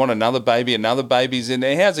 if you want another baby's in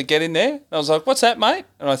there, how's it get in there? And I was like, what's that, mate?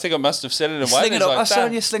 And I think I must have said it in a way. Sling it up,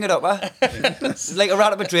 son, you sling it up, It's like a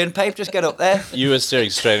rat up a drain pipe, just get up there. You were staring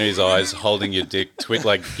straight in his eyes, holding your dick,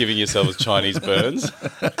 like giving yourself Chinese burns.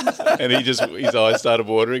 And his eyes started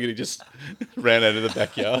watering and he just ran out of the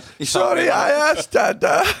backyard. Sorry, I asked,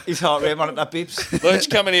 Dada. His heart rate on it, that beeps. Lurch,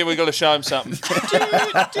 come in here, we've got to show him something.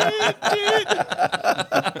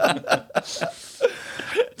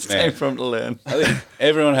 It's time for him to learn. I think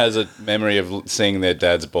everyone has a memory of seeing their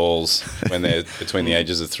dad's balls when they're between the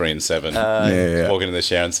ages of 3 and 7. Walking in the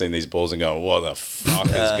shower and seeing these balls and going, what the fuck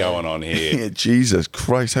is going on here? Yeah, Jesus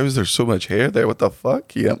Christ, how is there so much hair there? What the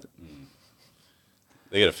fuck? Yep.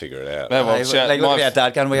 They got to figure it out. Man, well, Like, look at your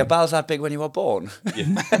dad going, were your balls that big when you were born?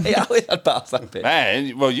 Yeah, we had balls that big.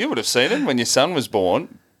 Man, well, you would have seen it when your son was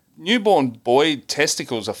born. Newborn boy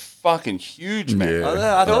testicles are fucking huge, man. Yeah.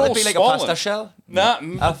 I thought all they'd be like swollen. a pasta shell. No,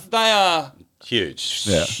 they are Huge.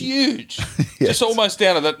 Yeah. huge. Just almost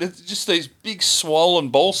down to that. It's just these big swollen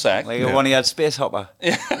ball sacks. Like one he had space hopper.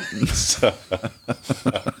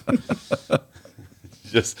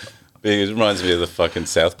 Just it reminds me of the fucking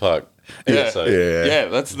South Park. Yeah, Yeah.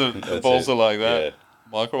 that's the balls it. are like that. Yeah.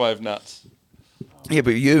 Microwave nuts. Yeah,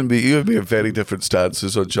 but you and me have very different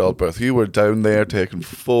stances on childbirth. You were down there taking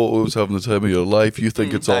photos, having the time of your life. You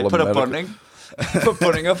think it's all Put a American. bunting. Put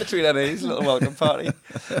bunting up between our knees, little welcome party.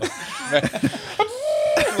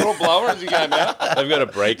 Little blower as he came out. They've got a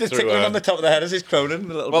Just breakthrough. tickling on the top of the head as he's croning.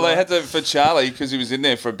 The little Well, they blower. had to, for Charlie, because he was in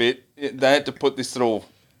there for a bit, they had to put this little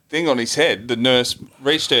thing on his head. The nurse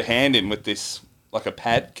reached her hand in with this, like a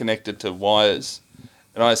pad connected to wires.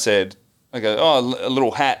 And I go, a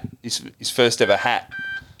little hat, his first ever hat.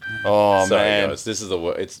 Oh, Sorry, man. guys, this is the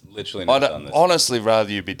worst. It's literally not done I'd this. honestly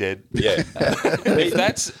rather you be dead. Yeah.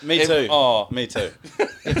 Me too. Oh, Me too.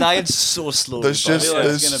 It died so slowly. There's just feel like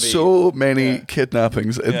it's there's gonna be- so many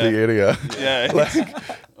kidnappings in the area. yeah.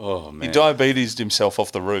 Oh, He man. diabetesed himself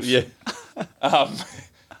off the roof. Yeah. I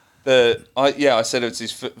said it's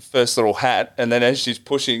his first little hat, and then as she's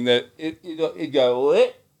pushing, he'd go,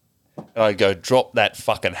 "What?" And I'd go, "Drop that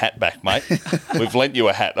fucking hat back, mate. We've lent you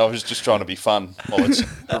a hat. I was just trying to be fun. Well, it's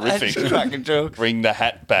horrific. Cracking joke. Bring the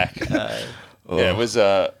hat back." Yeah, it was.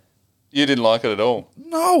 You didn't like it at all.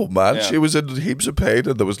 No, man. Yeah. She was in heaps of pain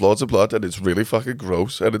and there was lots of blood and it's really fucking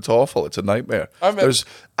gross and it's awful. It's a nightmare. There's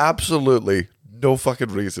absolutely no fucking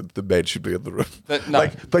reason the men should be in the room. No.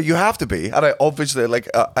 But you have to be. And I obviously,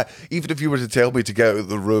 even if you were to tell me to get out of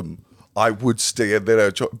the room, I would stay in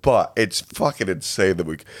there. But it's fucking insane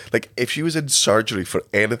that if she was in surgery for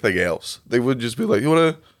anything else, they would just be like, you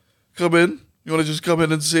want to come in? You want to just come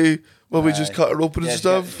in and see? Well, we just cut her open and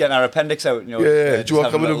stuff. Getting our appendix out. Yeah, do you want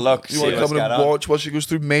to come in and look? you want to come in and watch while she goes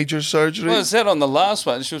through major surgery? Well, it said on the last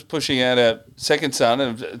one, she was pushing out her second son,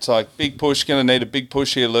 and it's like, big push, going to need a big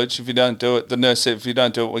push here, Lutz. If you don't do it, the nurse said, if you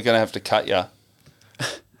don't do it, we're going to have to cut you.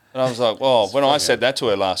 And I was like, well, when I said that to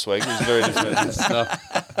her last week, it was very different.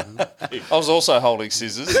 I was also holding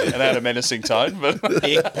scissors and had a menacing tone, but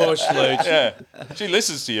Big push, Luch. yeah, she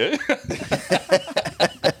listens to you.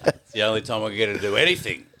 It's the only time I can get her to do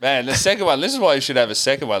anything. Man, the second one, this is why you should have a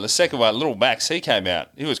second one. The second one, little Max, he came out.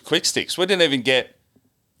 He was quick sticks. We didn't even get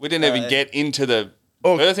into the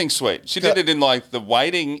birthing suite. She did it in like the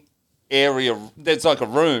waiting area. There's like a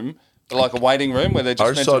room, like a waiting room where they're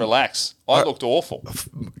just meant to relax. I looked awful.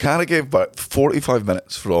 Kind of gave about 45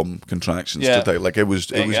 minutes from contractions today. Like it was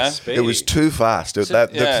too fast.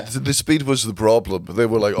 The speed was the problem. They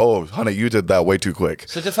were like, "Oh, honey, you did that way too quick."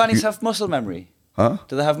 So do fannies have muscle memory? Huh?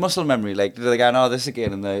 Do they have muscle memory? Like, do they go, "No, this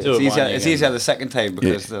again," and it's easier the second time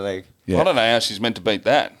because they're like, I don't know how she's meant to beat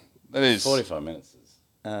that. That is 45 minutes.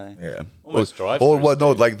 Yeah, Almost drive. Or what?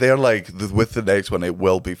 No, like they're like with the next one, it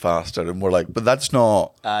will be faster, and we're like, but that's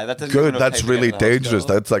not that doesn't give good. enough That's time to really get to the dangerous.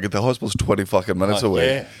 hospital. That's like the hospital's 20 fucking minutes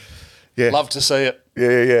away. Yeah. Love to see it.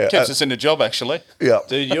 Yeah. Keeps us in a job, actually. Yeah.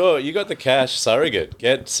 Dude, you got the cash surrogate.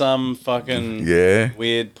 Get some fucking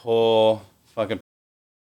weird, poor fucking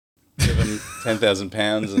give him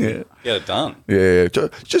 £10,000 and get it done. Yeah.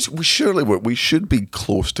 We should be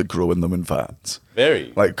close to growing them in vats.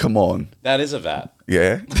 Very. Like, come on. That is a vat.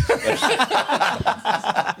 Yeah.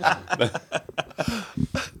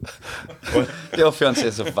 Your fiance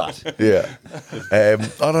is a vat. Yeah.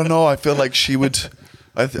 I don't know. I feel like she would.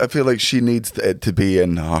 I feel like she needs it to be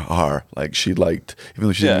in her. Like she liked, even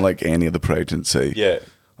though she didn't like any of the pregnancy. Yeah.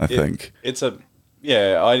 I think. It's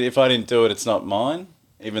if I didn't do it, it's not mine,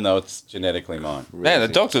 even though it's genetically mine. Man, the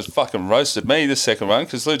doctors fucking roasted me the second one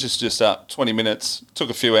because Lucia's just up 20 minutes. Took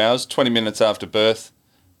a few hours, 20 minutes after birth.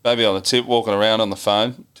 Baby on the tip, walking around on the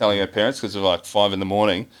phone, telling her parents because it was like 5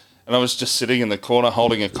 a.m. And I was just sitting in the corner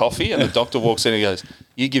holding a coffee and the doctor walks in and goes,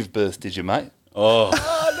 "You give birth, did you, mate?" Oh,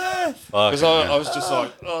 no. Because I was just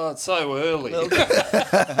like, "Oh, it's so early.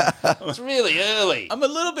 It's really early." I'm a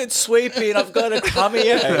little bit sweepy and I've got a tummy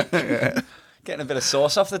ache. Getting a bit of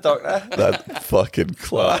sauce off the doctor. That fucking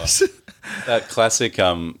class. that classic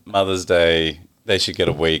Mother's Day, they should get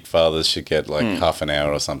a week, fathers should get like half an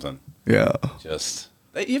hour or something. Yeah. Just,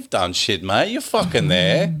 you've done shit, mate. You're fucking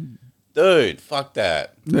there. Dude, fuck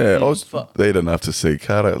that. Yeah, they didn't have to say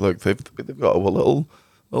carrot. Look, they've got a little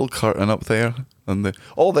curtain up there, and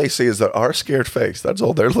all they see is our scared face. That's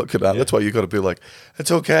all they're looking at. Yeah. That's why you got to be like,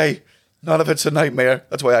 it's okay. None of it's a nightmare.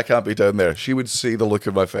 That's why I can't be down there. She would see the look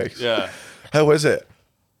in my face. Yeah. How is it?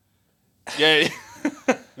 Yeah.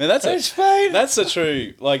 Man, that's fine. That's the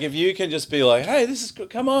true. Like, if you can just be like, "Hey, this is good.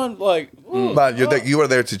 Come on!" Like, man, you are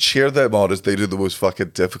there to cheer them on as they do the most fucking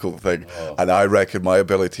difficult thing. And I reckon my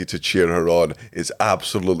ability to cheer her on is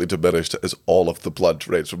absolutely diminished as all of the blood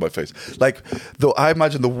drains from my face. Like, though, I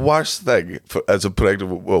imagine the worst thing as a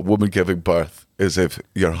pregnant woman giving birth is if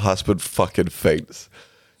your husband fucking faints.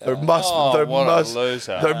 There must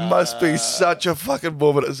be such a fucking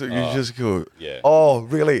moment as you just go, "Oh,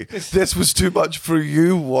 really? This was too much for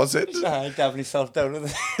you, was it?" I definitely felt down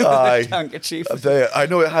with the handkerchief. I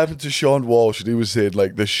know it happened to Sean Walsh, and he was saying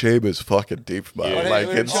like the shame is fucking deep, man. Yeah.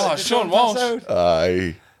 Like Sean Walsh.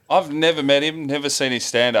 Aye. I've never met him, never seen his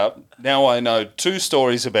stand up. Now I know 2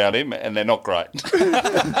 stories about him, and they're not great.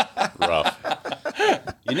 Rough.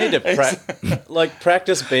 You need to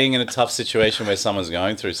practice being in a tough situation where someone's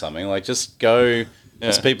going through something. Like, just go.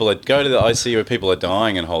 As people go to the ICU where people are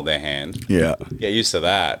dying and hold their hand. Yeah. Get used to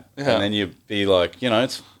that, and then you be like,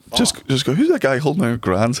 it's fine. Just go. Who's that guy holding out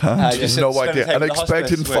Grant's hand? No idea. An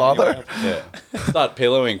expectant father. Yeah. Start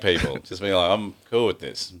pillowing people. Just be like, I'm cool with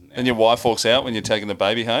this. And your wife walks out when you're taking the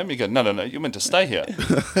baby home. You go, no, you're meant to stay here.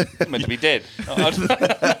 You're meant to be dead.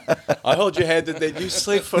 I hold your hand and then you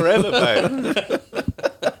sleep forever, babe.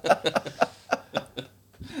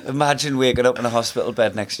 Imagine waking up in a hospital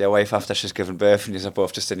bed next to your wife after she's given birth and you're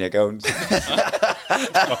both just in your gowns. You're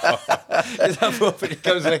both in your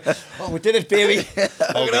gowns like, "Oh, we did it, baby."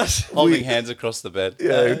 Holding hands across the bed.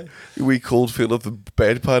 Yeah. We cold feel of the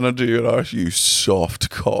bedpan under your arse, you soft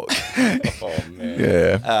cock. Oh, man.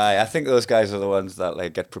 Yeah. I think those guys are the ones that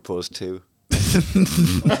like get proposed to.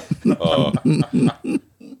 Oh.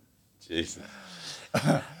 Jesus.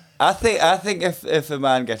 I think if a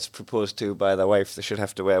man gets proposed to by their wife, they should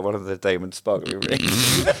have to wear one of the diamond sparkly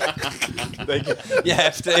rings. They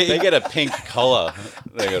get a pink collar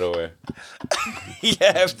they got to wear. You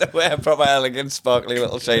have to wear a proper elegant, sparkly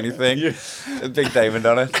little shiny thing. A big diamond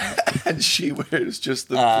on it. And she wears just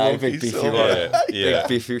the big beefy one. Big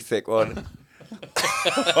beefy thick one.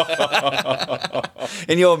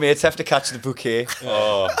 And your mates have to catch the bouquet.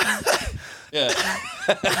 Oh. Yeah.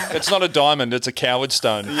 It's not a diamond, it's a coward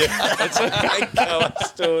stone. Yeah. It's a coward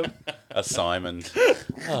stone. A Simon.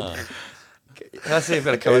 Oh. Can I say a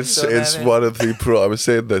bit of coward stone? It's one of the I was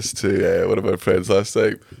saying this to one of my friends last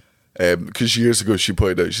night. Because years ago she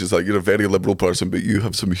pointed out, she's like, "You're a very liberal person, but you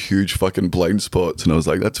have some huge fucking blind spots." And I was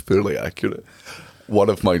like, that's fairly accurate. One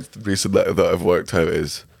of my recent that I've worked out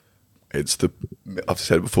is, I've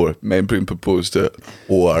said it before, men being proposed to,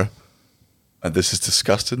 or, and this is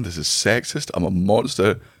disgusting, this is sexist, I'm a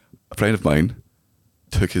monster. A friend of mine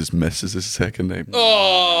took his missus' second name.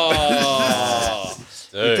 Oh,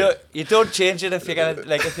 you don't change it if you're gonna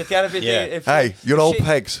if you're gonna be. Hey, you're all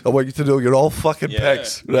pigs. I want you to know you're all fucking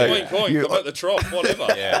pigs. Right? Point, come at the trough, whatever.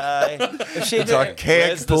 If she it's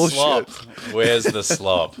archaic bullshit. Where's the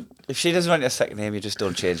slop? If she doesn't want your second name, you just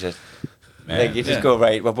don't change it. Man. Like, you just go,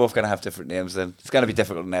 right, we're both going to have different names then. It's going to be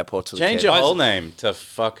difficult in airports. Change your whole name to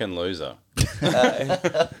fucking loser.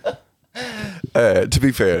 To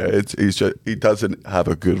be fair, he doesn't have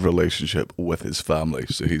a good relationship with his family,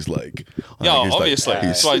 so he's like... obviously.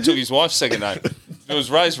 That's why he took his wife's second name. If it was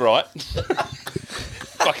raised right,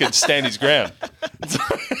 fucking stand his ground.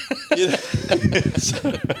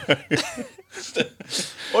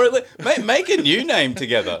 Or make a new name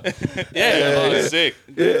together. Yeah, sick.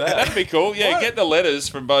 Yeah. That'd be cool. Yeah, get the letters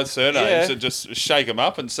from both surnames and just shake them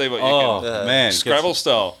up and see what you can. Man, Scrabble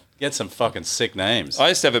style. Get some fucking sick names. I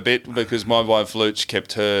used to have a bit because my wife Luch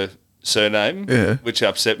kept her surname, which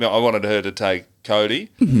upset me. I wanted her to take Cody,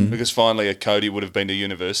 because finally a Cody would have been to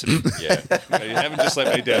university. Yeah. You haven't just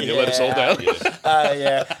let me down, you let us all down.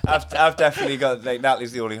 Yeah, I've definitely got, like,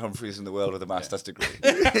 Natalie's the only Humphreys in the world with a master's degree.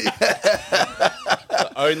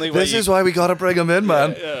 Only way This is why we got to bring him in,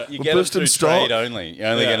 man. you We're get them boosting through stock. trade only. You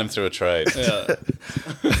only get them through a trade. Yeah.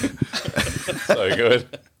 So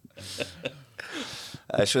good.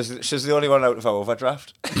 She's the only one out of our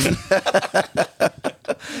overdraft.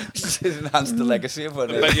 She's enhanced the legacy of one.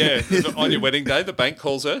 But yeah, on your wedding day, the bank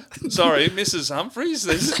calls her. Sorry, Mrs. Humphreys,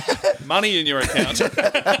 there's money in your account.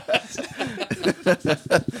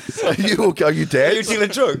 Are you dead? Are you dealing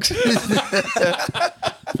drugs?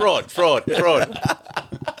 Fraud.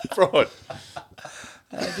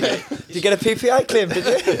 Did you get a PPI claim, did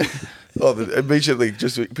you? Oh, immediately,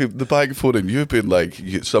 just the bank phoning. You've been like,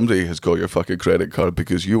 somebody has got your fucking credit card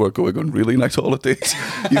because you are going on really nice holidays.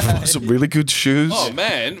 You've got some really good shoes. Oh,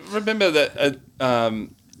 man. Remember that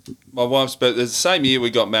my wife's birthday, the same year we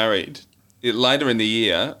got married, later in the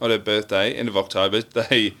year, on her birthday, end of October,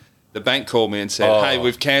 the bank called me and said, hey,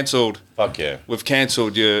 we've cancelled. Fuck yeah. We've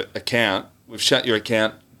cancelled your account. We've shut your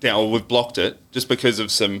account down, or we've blocked it just because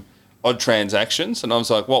of some odd transactions. And I was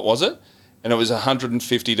like, what was it? And it was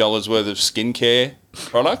 $150 worth of skincare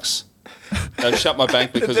products. They shut my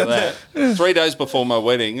bank because of that. 3 days before my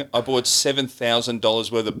wedding, I bought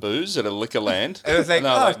 $7,000 worth of booze at a Liquorland. It was like,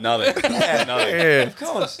 Nothing. yeah, of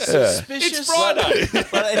course. It's Friday.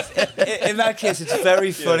 Well, in that case, it's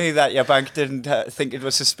very funny that your bank didn't think it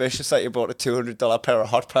was suspicious that you bought a $200 pair of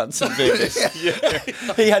hot pants in Vegas.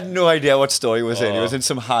 He had no idea what store he was in. He was in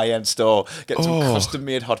some high-end store getting some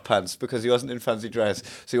custom-made hot pants because he wasn't in fancy dress,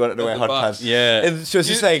 so he wanted to wear hot pants. Yeah. And so it's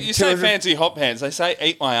just like You say fancy hot pants, they say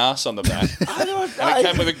eat my ass on the back. I don't. And it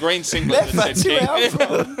came with a green singlet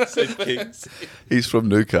that said King. He's from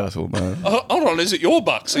Newcastle, man. Oh, hold on, is it your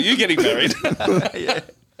bucks? Are you getting married?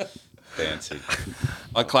 Fancy.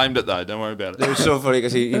 I claimed it though, don't worry about It it. was so funny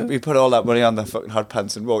because he put all that money on the fucking hot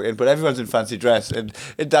pants and walked in, but everyone's in fancy dress, and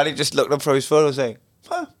Daddy just looked up for his phone and was like,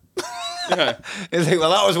 huh? Yeah. He's like,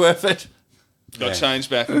 well, that was worth it. Got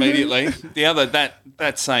changed back immediately.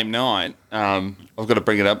 That same night, I've got to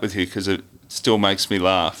bring it up with you because it still makes me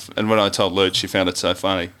laugh. And when I told Lud, she found it so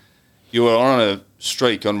funny. You were on a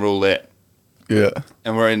streak on roulette. Yeah.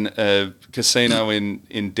 And we're in a casino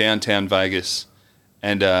in downtown Vegas.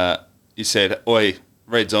 And you said, oi,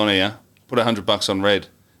 red's on here. Put $100 on red.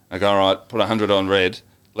 I go, all right, put 100 on red.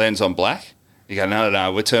 Lands on black. You go,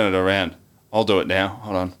 no, we're turning it around. I'll do it now.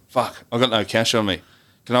 Hold on. Fuck, I've got no cash on me.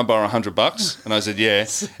 Can I borrow $100? And I said, yeah.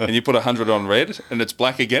 And you put 100 on red and it's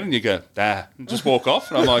black again and you go, and just walk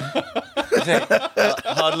off. And I'm like,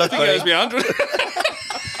 Hard luck, I think it owes buddy. me 100.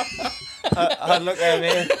 Hard luck there,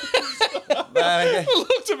 man. Man,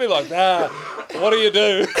 Looked at me like, what do you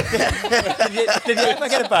do? did you ever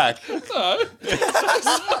get it back? No.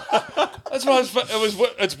 That's why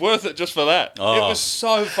it's worth it just for that. Oh. It was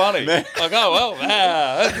so funny. Like, oh, well,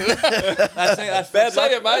 That's bad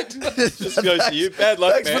luck, mate. Just goes to you. Bad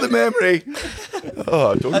luck, Thanks man. for the memory.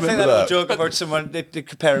 Oh, I don't I think remember that that. joke about someone, the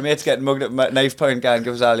pair of mates getting mugged at knife point, guy and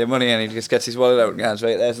gives all your money, and he just gets his wallet out and goes,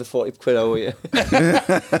 right, there's the 40 quid over you.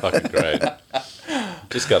 Fucking great.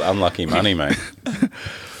 Just got unlucky money, mate.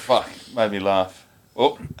 Fuck, made me laugh.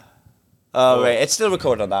 Oh, Oh, right, it's still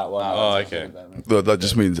recording on that one. Oh, okay. No, that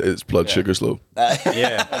just means it's blood sugar's low.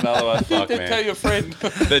 Yeah. another one. Fuck, man. Tell your friend.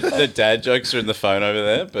 The dad jokes are in the phone over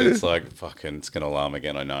there, but it's like, fucking, it's going to alarm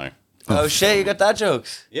again, I know. Oh, shit, you got that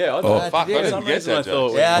jokes? Yeah, I Fuck, I did you? didn't get that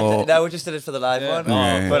joke. Yeah, no, we just did it for the live one.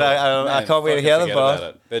 Yeah. But I can't wait to hear them, about but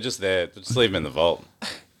it. They're just there. Just leave them in the vault.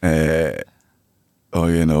 Oh,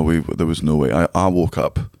 yeah, no, there was no way. I woke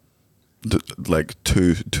up like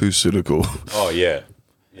too soon ago. Oh, yeah.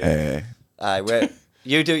 Yeah. wait.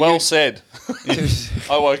 You do. Well you, said.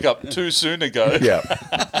 I woke up too soon ago. Yeah.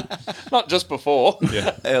 Not just before.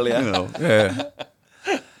 Yeah. earlier. You know, yeah.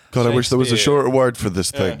 God, I wish there was a shorter word for this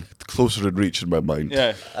thing. Closer in reach in my mind.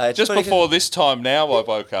 Yeah. It's Just funny before this time now I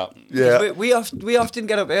woke up. Yeah. We often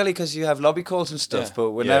get up early because you have lobby calls and stuff, Yeah.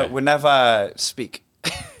 but we Yeah. never speak.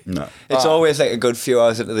 No. It's always like a good few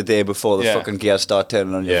hours into the day before the Yeah. fucking gears start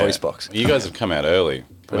turning on your Yeah. voice box. You guys have come out early.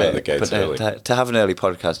 Come out the gates early. To have an early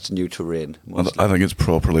podcast, it's new terrain. I think it's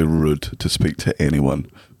properly rude to speak to anyone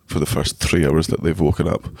for the first 3 hours that they've woken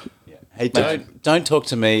up. Hey, don't talk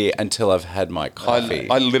to me until I've had my coffee.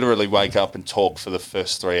 I literally wake up and talk for the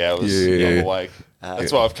first 3 hours Yeah. I'm awake.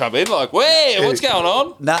 That's why I've come in like, wait, what's going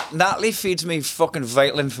on? Natalie feeds me fucking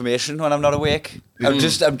vital information when I'm not awake. I'm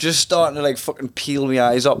just starting to like fucking peel my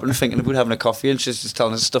eyes up and thinking about having a coffee, and she's just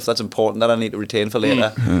telling us stuff that's important that I need to retain for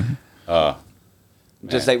later.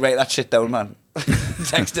 Just like, write that shit down, man.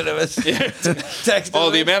 Texted him. Texted Oh,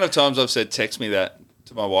 him. the amount of times I've said, text me that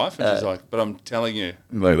to my wife, and she's like, but I'm telling you.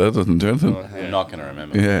 Like, that doesn't do anything. I'm not going to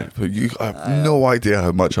remember. Yeah, but I have no idea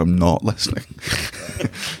how much I'm not listening.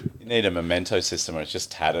 You need a memento system where it's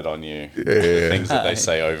just tatted on you. The things that they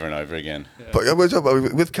say over and over again. But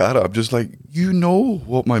with Cara, I'm just like, you know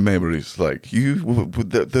what my memory's like.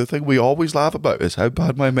 The thing we always laugh about is how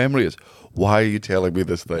bad my memory is. Why are you telling me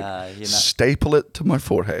this thing? Staple it to my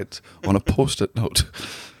forehead on a post-it note.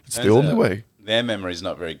 It's the only way. Their memory's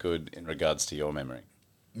not very good in regards to your memory.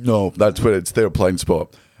 No, that's where it's their blind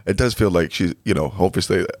spot. It does feel like she's,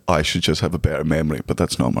 obviously I should just have a better memory, but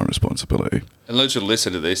that's not my responsibility. And Luke should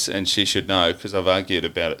listen to this, and she should know, because I've argued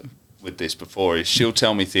about it with this before, is she'll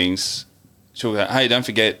tell me things. She'll go, hey, don't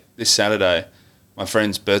forget, this Saturday, my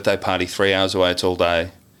friend's birthday party, 3 hours away, it's all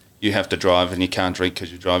day. You have to drive, and you can't drink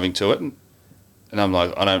because you're driving to it. And I'm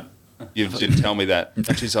like, you didn't tell me that.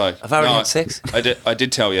 And she's like, I've already had 6. I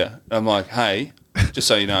did tell you. And I'm like, hey, just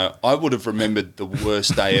so you know, I would have remembered the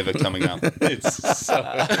worst day ever coming up. That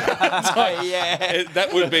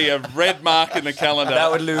would be a red mark in the calendar.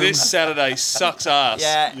 That would loom. This Saturday sucks ass.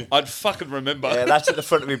 Yeah. I'd fucking remember. Yeah, that's at the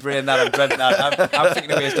front of my brain. That I'm dreading that. I'm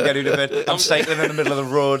thinking of ways to get out of it. I'm cycling in the middle of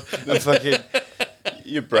the road. I'm fucking.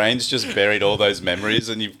 Your brain's just buried all those memories,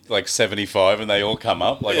 and you're like 75, and they all come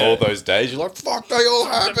up, like all those days. You're like, fuck, they all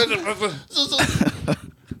happened.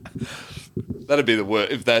 That'd be the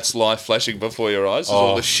worst if that's life flashing before your eyes.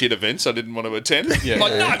 All the shit events I didn't want to attend. Yeah.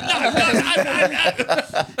 Like, no.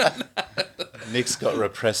 Nick's got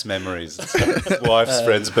repressed memories. His wife's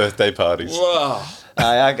friends' birthday parties. Wow.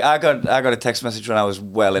 I got a text message when I was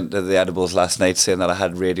well into the edibles last night saying that I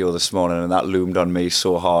had radio this morning, and that loomed on me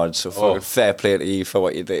so hard. So fucking fair play to you for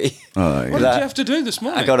what you do. What did you have to do this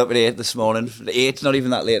morning? I got up at 8 this morning. 8's not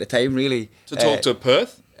even that late a time, really. To talk to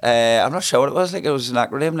Perth? I'm not sure what it was. Like, it was an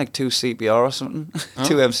acronym, like 2 CPR or something.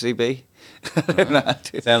 2 MCB.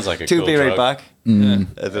 Sounds like a 2 cool be right drug. back. Yeah.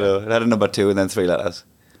 I don't know. It had a number 2 and then 3 letters.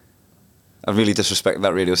 I really disrespected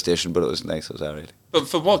that radio station, but it was nice. It was alright. But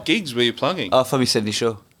for what gigs were you plugging? Oh, for me Sydney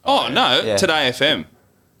show. Oh, no. Yeah. Today FM.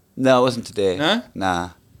 No, it wasn't today. No? Nah.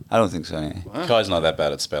 I don't think so, anyway. Wow. Kai's not that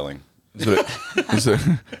bad at spelling. I don't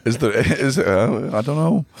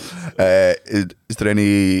know. Is there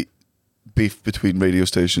any beef between radio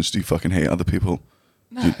stations? Do you fucking hate other people?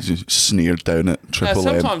 No. You sneered down at Triple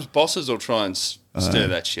M. Sometimes bosses will try and stir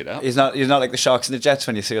that shit up. He's not like the Sharks and the Jets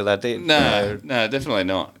when you see all that, do you? No, definitely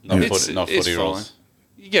not. Not It's footy fine. rules.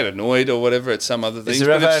 You get annoyed or whatever at some other things. there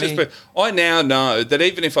But ever it's just, I now know that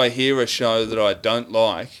even if I hear a show that I don't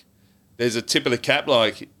like, there's a tip of the cap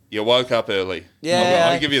like, you woke up early. Yeah.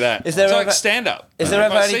 I'll give you that. Is there it's ever- like stand up. is there if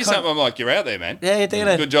ever I any see something, I'm like, you're out there, man. Yeah, you're doing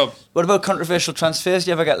it. Good job. What about controversial transfers?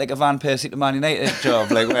 Do you ever get like a Van Persie to Man United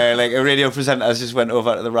job, like where like a radio presenter has just went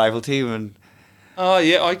over to the rival team and? Oh,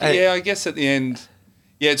 yeah. I guess at the end,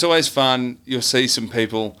 it's always fun. You'll see some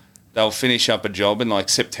people, they'll finish up a job in like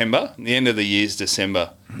September. And the end of the year's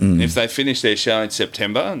December. And if they finish their show in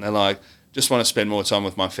September and they're like, just want to spend more time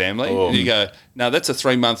with my family. Oh. And you go, no, that's a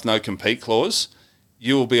 3-month no-compete clause.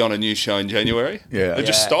 You will be on a new show in January. Yeah. They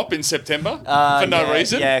just Yeah. stop in September for no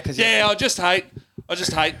reason. Yeah, 'cause I just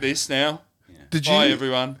hate this now. Did Bye, you?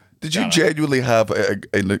 everyone. Did you genuinely have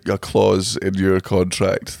a clause in your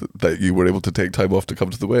contract that you were able to take time off to come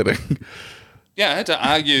to the wedding? Yeah, I had to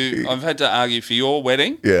argue. I've had to argue for your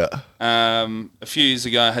wedding. Yeah. A few years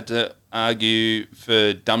ago, I had to argue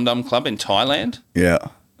for Dum Dum Club in Thailand, Yeah.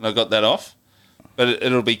 and I got that off. But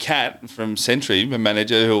it'll be Kat from Sentry, my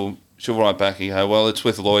manager, she'll write back and go, well, it's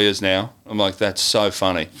with lawyers now. I'm like, that's so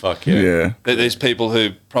funny. Fuck yeah. Yeah. That there's people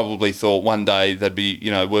who probably thought one day they'd be,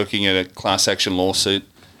 working in a class action lawsuit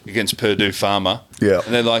against Purdue Pharma. Yeah.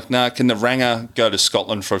 And they're like, nah, can the Ranger go to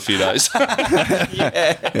Scotland for a few days?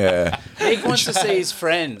 Yeah. Nick wants to see his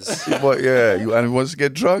friends. And he wants to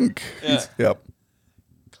get drunk. Yeah. Yep.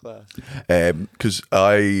 Class. Because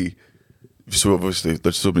so obviously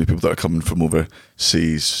there's so many people that are coming from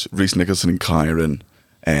overseas. Reece Nicholson and Kyron.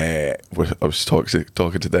 I was talking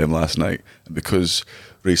to them last night, and because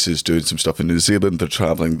Reece is doing some stuff in New Zealand, they're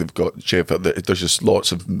travelling. They've got Jeff. There's just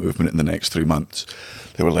lots of movement in the next 3 months.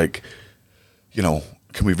 They were like,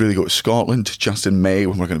 can we really go to Scotland just in May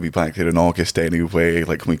when we're going to be back there in August anyway?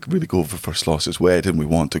 Like, can we really go for First Loss's wedding? We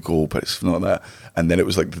want to go, but it's not that. And then it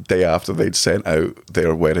was like the day after they'd sent out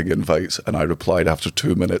their wedding invites, and I replied after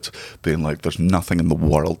 2 minutes, being like, there's nothing in the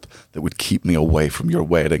world that would keep me away from your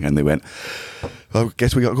wedding. And they went, well, I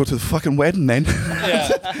guess we got to go to the fucking wedding then.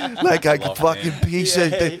 Like a fucking piece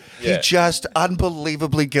of... He just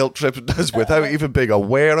unbelievably guilt-tripped us without even being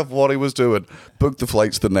aware of what he was doing. Booked the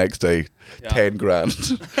flights the next day. 10 grand.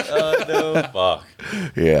 Oh no. Fuck.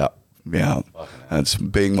 Yeah. Yeah,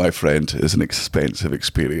 and being my friend is an expensive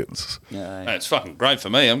experience. Yeah. Mate, it's fucking great for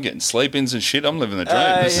me. I'm getting sleep-ins and shit. I'm living the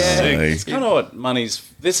dream. This is sick. It's kind of what money's.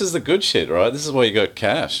 This is the good shit, right? This is why you got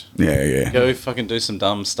cash. Yeah. Go fucking do some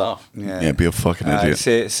dumb stuff. Yeah, be a fucking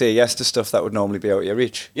idiot. Say yes to stuff that would normally be out of your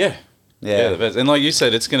reach. Yeah. The best. And like you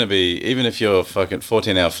said, it's going to be, even if you're fucking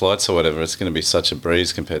 14-hour flights or whatever, it's going to be such a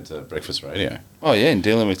breeze compared to breakfast radio. Oh, yeah, and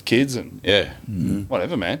dealing with kids and Yeah.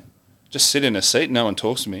 whatever, man. Just sit in a seat, no one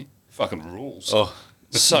talks to me. Fucking rules. Oh,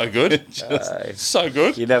 So good. So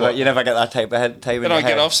good. You never get that type of time. Then I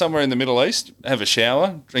get off somewhere in the Middle East, have a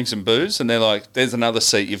shower, drink some booze, and they're like, there's another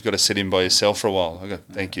seat you've got to sit in by yourself for a while. I go,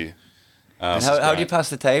 thank you. And how do you pass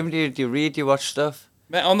the time? Do you read? Do you watch stuff?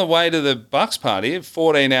 Man, on the way to the Bucks party, a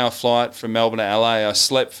 14-hour flight from Melbourne to LA, I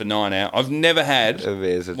slept for 9 hours. I've never had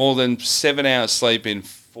more than 7 hours sleep in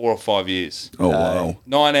 4 or 5 years. Oh, wow.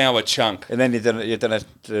 9-hour chunk. And then you've done a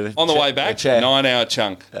On the way back, 9-hour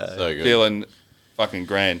chunk. so good. Feeling fucking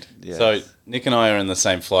grand. Yes. So Nick and I are in the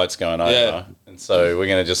same flights going over. Yeah. And so we're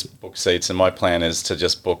going to just book seats. And my plan is to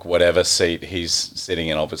just book whatever seat he's sitting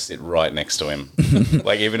in. I'll just sit right next to him.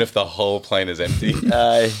 Like, even if the whole plane is empty.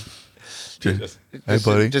 Hey,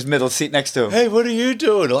 buddy. Just middle seat next to him. Hey, what are you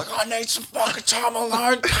doing? Like, I need some fucking time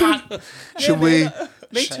alone, cunt. Should we?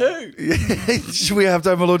 Me too. Should we have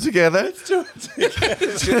time alone together? Should we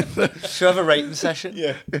have a writing session?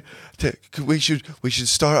 Yeah. We should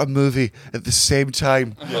start a movie at the same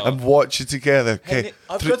time and watch it together. Okay.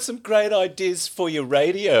 I've got some great ideas for your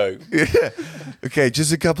radio. Yeah. Okay,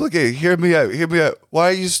 just a couple of games. Hear me out. Why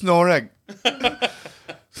are you snoring?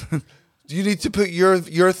 You need to put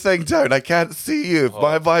your thing down. I can't see you. If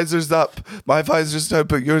my visor's up, my visor's down,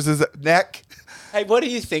 but yours is neck. Hey, what are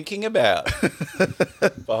you thinking about?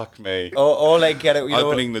 Fuck me. Or like get it.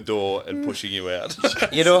 Opening the door and pushing you out.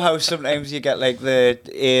 You know how sometimes you get like the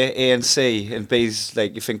A and C, and B's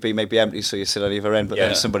like you think B might be empty, so you sit on either end, but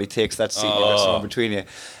then somebody takes that seat and you got someone between you.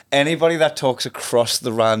 Anybody that talks across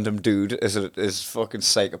the random dude is fucking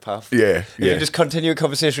psychopath. Yeah. You just continue a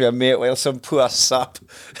conversation with a mate while some poor sap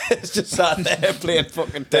is just sat there playing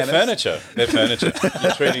fucking tennis. They're furniture.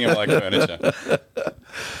 You're treating them like furniture.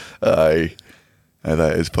 Aye.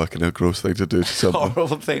 That is fucking a gross thing to do to someone.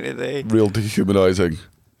 Horrible thing to do. Real dehumanising.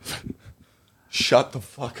 Shut the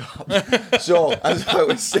fuck up. So, as I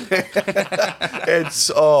was saying,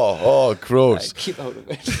 it's gross. Keep out of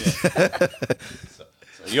it.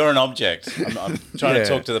 You're an object. I'm trying to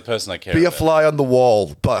talk to the person I care Be a about. fly on the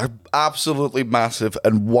wall, but absolutely massive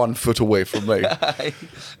and 1 foot away from me.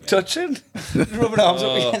 Touching, rubbing arms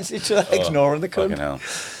up against each other, ignoring the Fucking cunt. hell.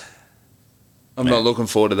 I'm not looking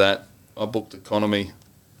forward to that. I booked economy.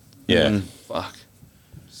 Yeah. Fuck.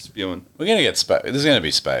 Spewing. We're going to get space. There's going to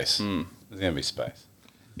be space. There's going to be space.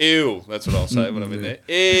 Ew. That's what I'll say when I'm in there.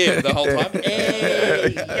 Ew. The whole time. Ew.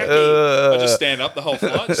 Yucky. I just stand up the whole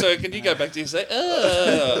flight. So can you go back to your seat?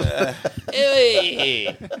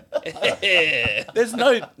 Ew. There's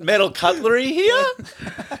no metal cutlery here.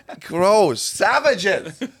 Gross.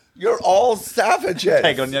 Savages. You're all savages.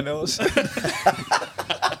 Peg on your nose.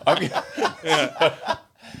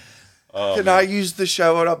 Can I use the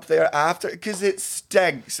shower up there after? Because it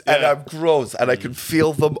stinks and I'm gross and I can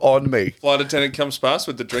feel them on me. Flight attendant comes past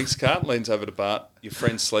with the drinks cart, leans over to Bart. Your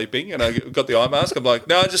friend's sleeping, and I got the eye mask. I'm like,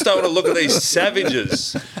 no, I just don't want to look at these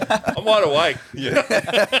savages. I'm wide awake.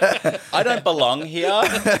 I don't belong here.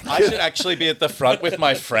 I should actually be at the front with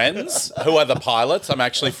my friends, who are the pilots. I'm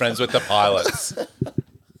actually friends with the pilots.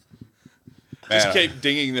 Just keep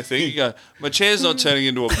dinging the thing. You go, my chair's not turning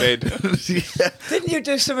into a bed. Didn't you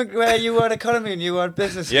do something where you were on economy and you were on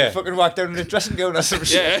business? Yeah. You fucking walked down to the dressing gown or some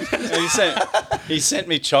shit. Yeah. He sent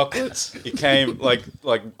me chocolates. He came like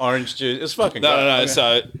orange juice. It was fucking great. No.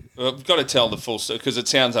 So I've got to tell the full story because it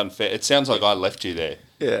sounds unfair. It sounds like I left you there.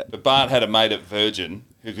 Yeah. But Bart had a mate at Virgin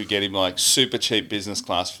who could get him like super cheap business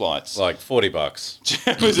class flights. Like $40.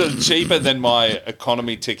 It was cheaper than my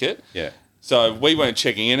economy ticket. Yeah. So we weren't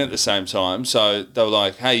checking in at the same time. So they were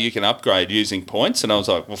like, hey, you can upgrade using points. And I was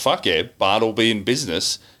like, well, fuck yeah, Bart will be in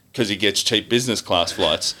business because he gets cheap business class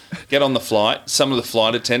flights. Get on the flight. Some of the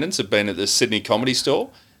flight attendants have been at the Sydney Comedy Store.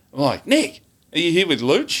 I'm like, Nick, are you here with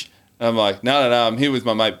Luch? And I'm like, no, I'm here with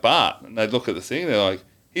my mate Bart. And they look at the thing and they're like,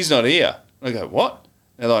 he's not here. And I go, what?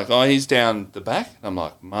 They're like, oh, he's down the back. And I'm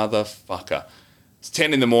like, motherfucker. It's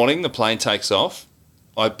 10 in the morning. The plane takes off.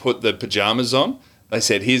 I put the pajamas on. They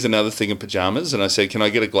said, here's another thing of pajamas. And I said, can I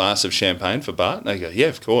get a glass of champagne for Bart? And they go, yeah,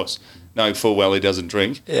 of course. Knowing full well he doesn't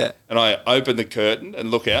drink. Yeah. And I opened the curtain and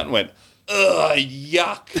look out and went, ugh,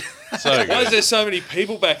 yuck. So Why good. is there so many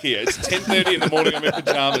people back here? It's 10:30 in the morning, I'm in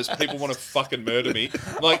pajamas. People want to fucking murder me.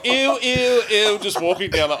 I'm like, ew, just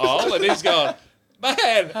walking down the aisle. And he's going,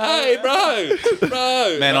 Man, hey,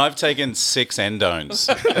 bro. Man, I've taken 6 endones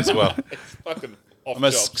as well. It's fucking off I'm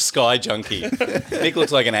a job. sky junkie. Nick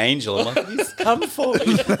looks like an angel. I'm like, he's come for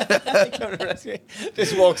me.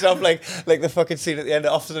 Just walks up like the fucking scene at the end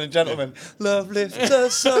of Officer and Gentleman. Love lifts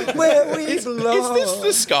us up where we belong. Is this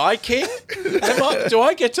the Sky King? Do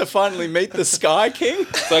I get to finally meet the Sky King?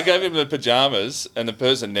 So I gave him the pajamas, and the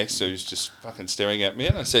person next to was just fucking staring at me,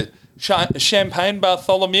 and I said, champagne,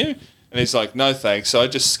 Bartholomew? And he's like, no thanks. So I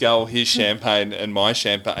just scull his champagne and my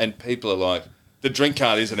champagne, and people are like, the drink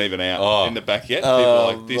card isn't even out in the back yet. People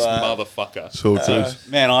are like, this motherfucker. So good.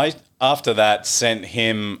 Man, I after that sent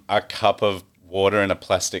him a cup of water in a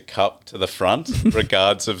plastic cup to the front.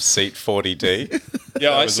 Regards of seat 40D.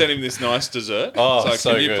 Yeah, I sent him this nice dessert. Oh,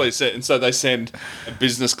 so can you good. please send? And so they send a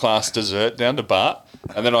business class dessert down to Bart,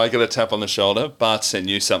 and then I get a tap on the shoulder. Bart sent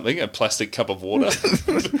you something, a plastic cup of water.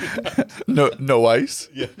 No ice.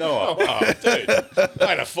 Yeah. No, dude,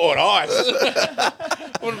 I ain't afford ice.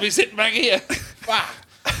 Wouldn't be sitting back here. Fuck.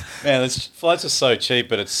 Man, flights are so cheap,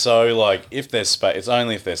 but it's so like if there's space, it's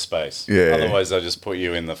only if there's space. Yeah. Otherwise, they'll just put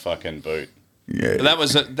you in the fucking boot. Yeah. But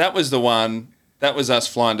that was the one. That was us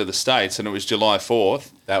flying to the States, and it was July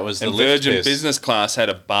 4th. That was the and lift Virgin piss. Business Class had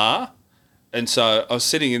a bar, and so I was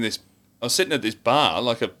sitting at this bar,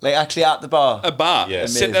 like Like actually at the bar. a bar, Yeah.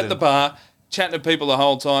 sitting at the bar, chatting to people the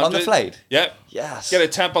whole time. On the flight? Yep. Yes. Get a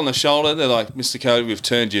tap on the shoulder. They're like, Mr. Cody, we've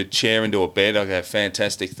turned your chair into a bed. I go,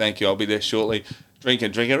 fantastic, thank you. I'll be there shortly.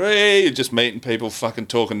 Drinking. Hey, you're just meeting people, fucking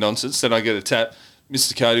talking nonsense. Then I get a tap.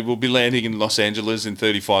 Mr. Cody, we'll be landing in Los Angeles in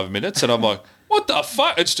 35 minutes. And I'm like, what the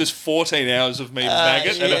fuck? It's just 14 hours of me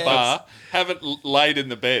maggot at a bar, haven't laid in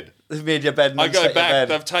the bed. They've made your bed and I then go set your back, bed.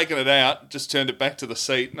 they've taken it out, just turned it back to the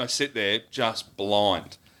seat, and I sit there just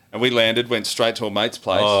blind. And we landed, went straight to a mate's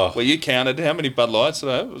place. Where you counted how many Bud Lights did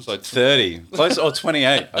I have? It was like 30, close or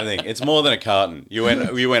 28. I think it's more than a carton. You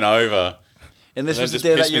went over. And this I was the just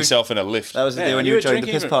day that pissed you... myself in a lift. That was the day Man, when you you were joined the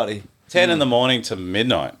drinking piss party. 10 in the morning to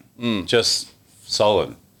midnight. Just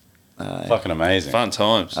solid. Fucking amazing. Fun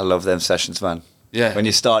times. I love them sessions, man. Yeah. When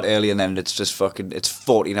you start early and then it's just fucking... It's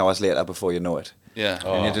 14 hours later before you know it. Yeah.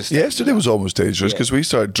 And you just... Yesterday was almost dangerous because we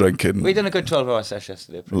started drinking. We done a good 12-hour session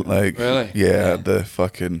yesterday. Like, Really? Yeah, the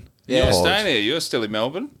fucking. You were Yeah. staying here. You were still in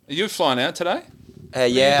Melbourne. Are you flying out today?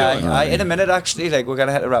 Yeah, doing? I, in a minute actually. Like we're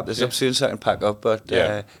gonna have to wrap this up soon so I can pack up. But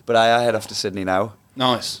I head off to Sydney now,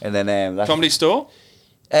 Nice. and then that's, Comedy store?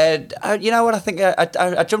 you know what? I think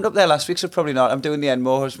I jumped up there last week, so probably not. I'm doing the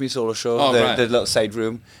Enmore as my solo show, Oh, the right. little side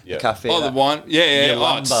room, Yeah. the cafe. Oh, the wine. Yeah.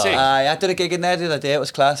 Oh, it's sick. I did a gig in there the other day. It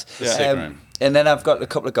was class. Yeah. Sick room. And then I've got a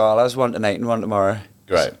couple of galas, one tonight and one tomorrow.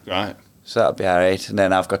 Great. Right. So that'll be alright. And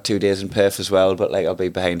then I've got 2 days in Perth as well, but like I'll be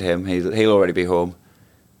behind him. He'll already be home.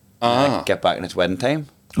 Ah. Get back and it's wedding time.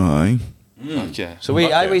 Aye. Okay. So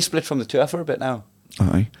we split from the tour for a bit now.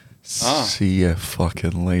 Aye. Ah. See ya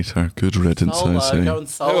fucking later. Good riddance, I say. Who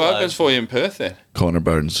opens for you in Perth then? Connor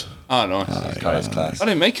Burns. Oh, nice. Connor's class. I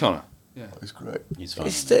didn't meet Connor. He's great. He's fun.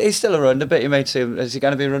 He's still around a bit. You might see him. Is he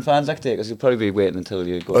going to be around for Anzac Day? Because he'll probably be waiting until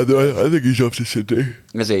you go. I think he's off to Sydney.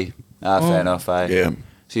 Is he? Fair enough. Aye. Yeah.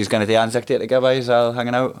 So he's going to the Anzac Day together, is all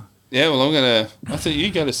hanging out? Yeah, well, I thought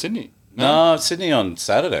you go to Sydney. No, Sydney on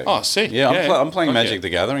Saturday. Oh, sick. Yeah, I'm playing Okay. Magic the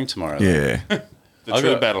Gathering tomorrow. Yeah. The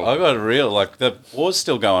true battle. I got a real, like, the war's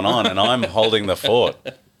still going on and I'm holding the fort.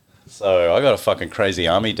 So I got a fucking crazy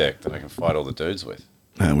army deck that I can fight all the dudes with.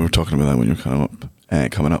 We were talking about that when you were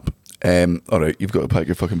coming up. All right, you've got to pack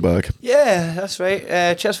your fucking bag. Yeah, that's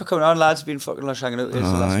right. Cheers for coming on, lads. Been fucking lush hanging out with us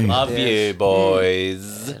the last Aye. couple of Love days. you,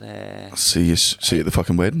 boys. And, See you at the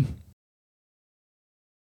fucking wedding.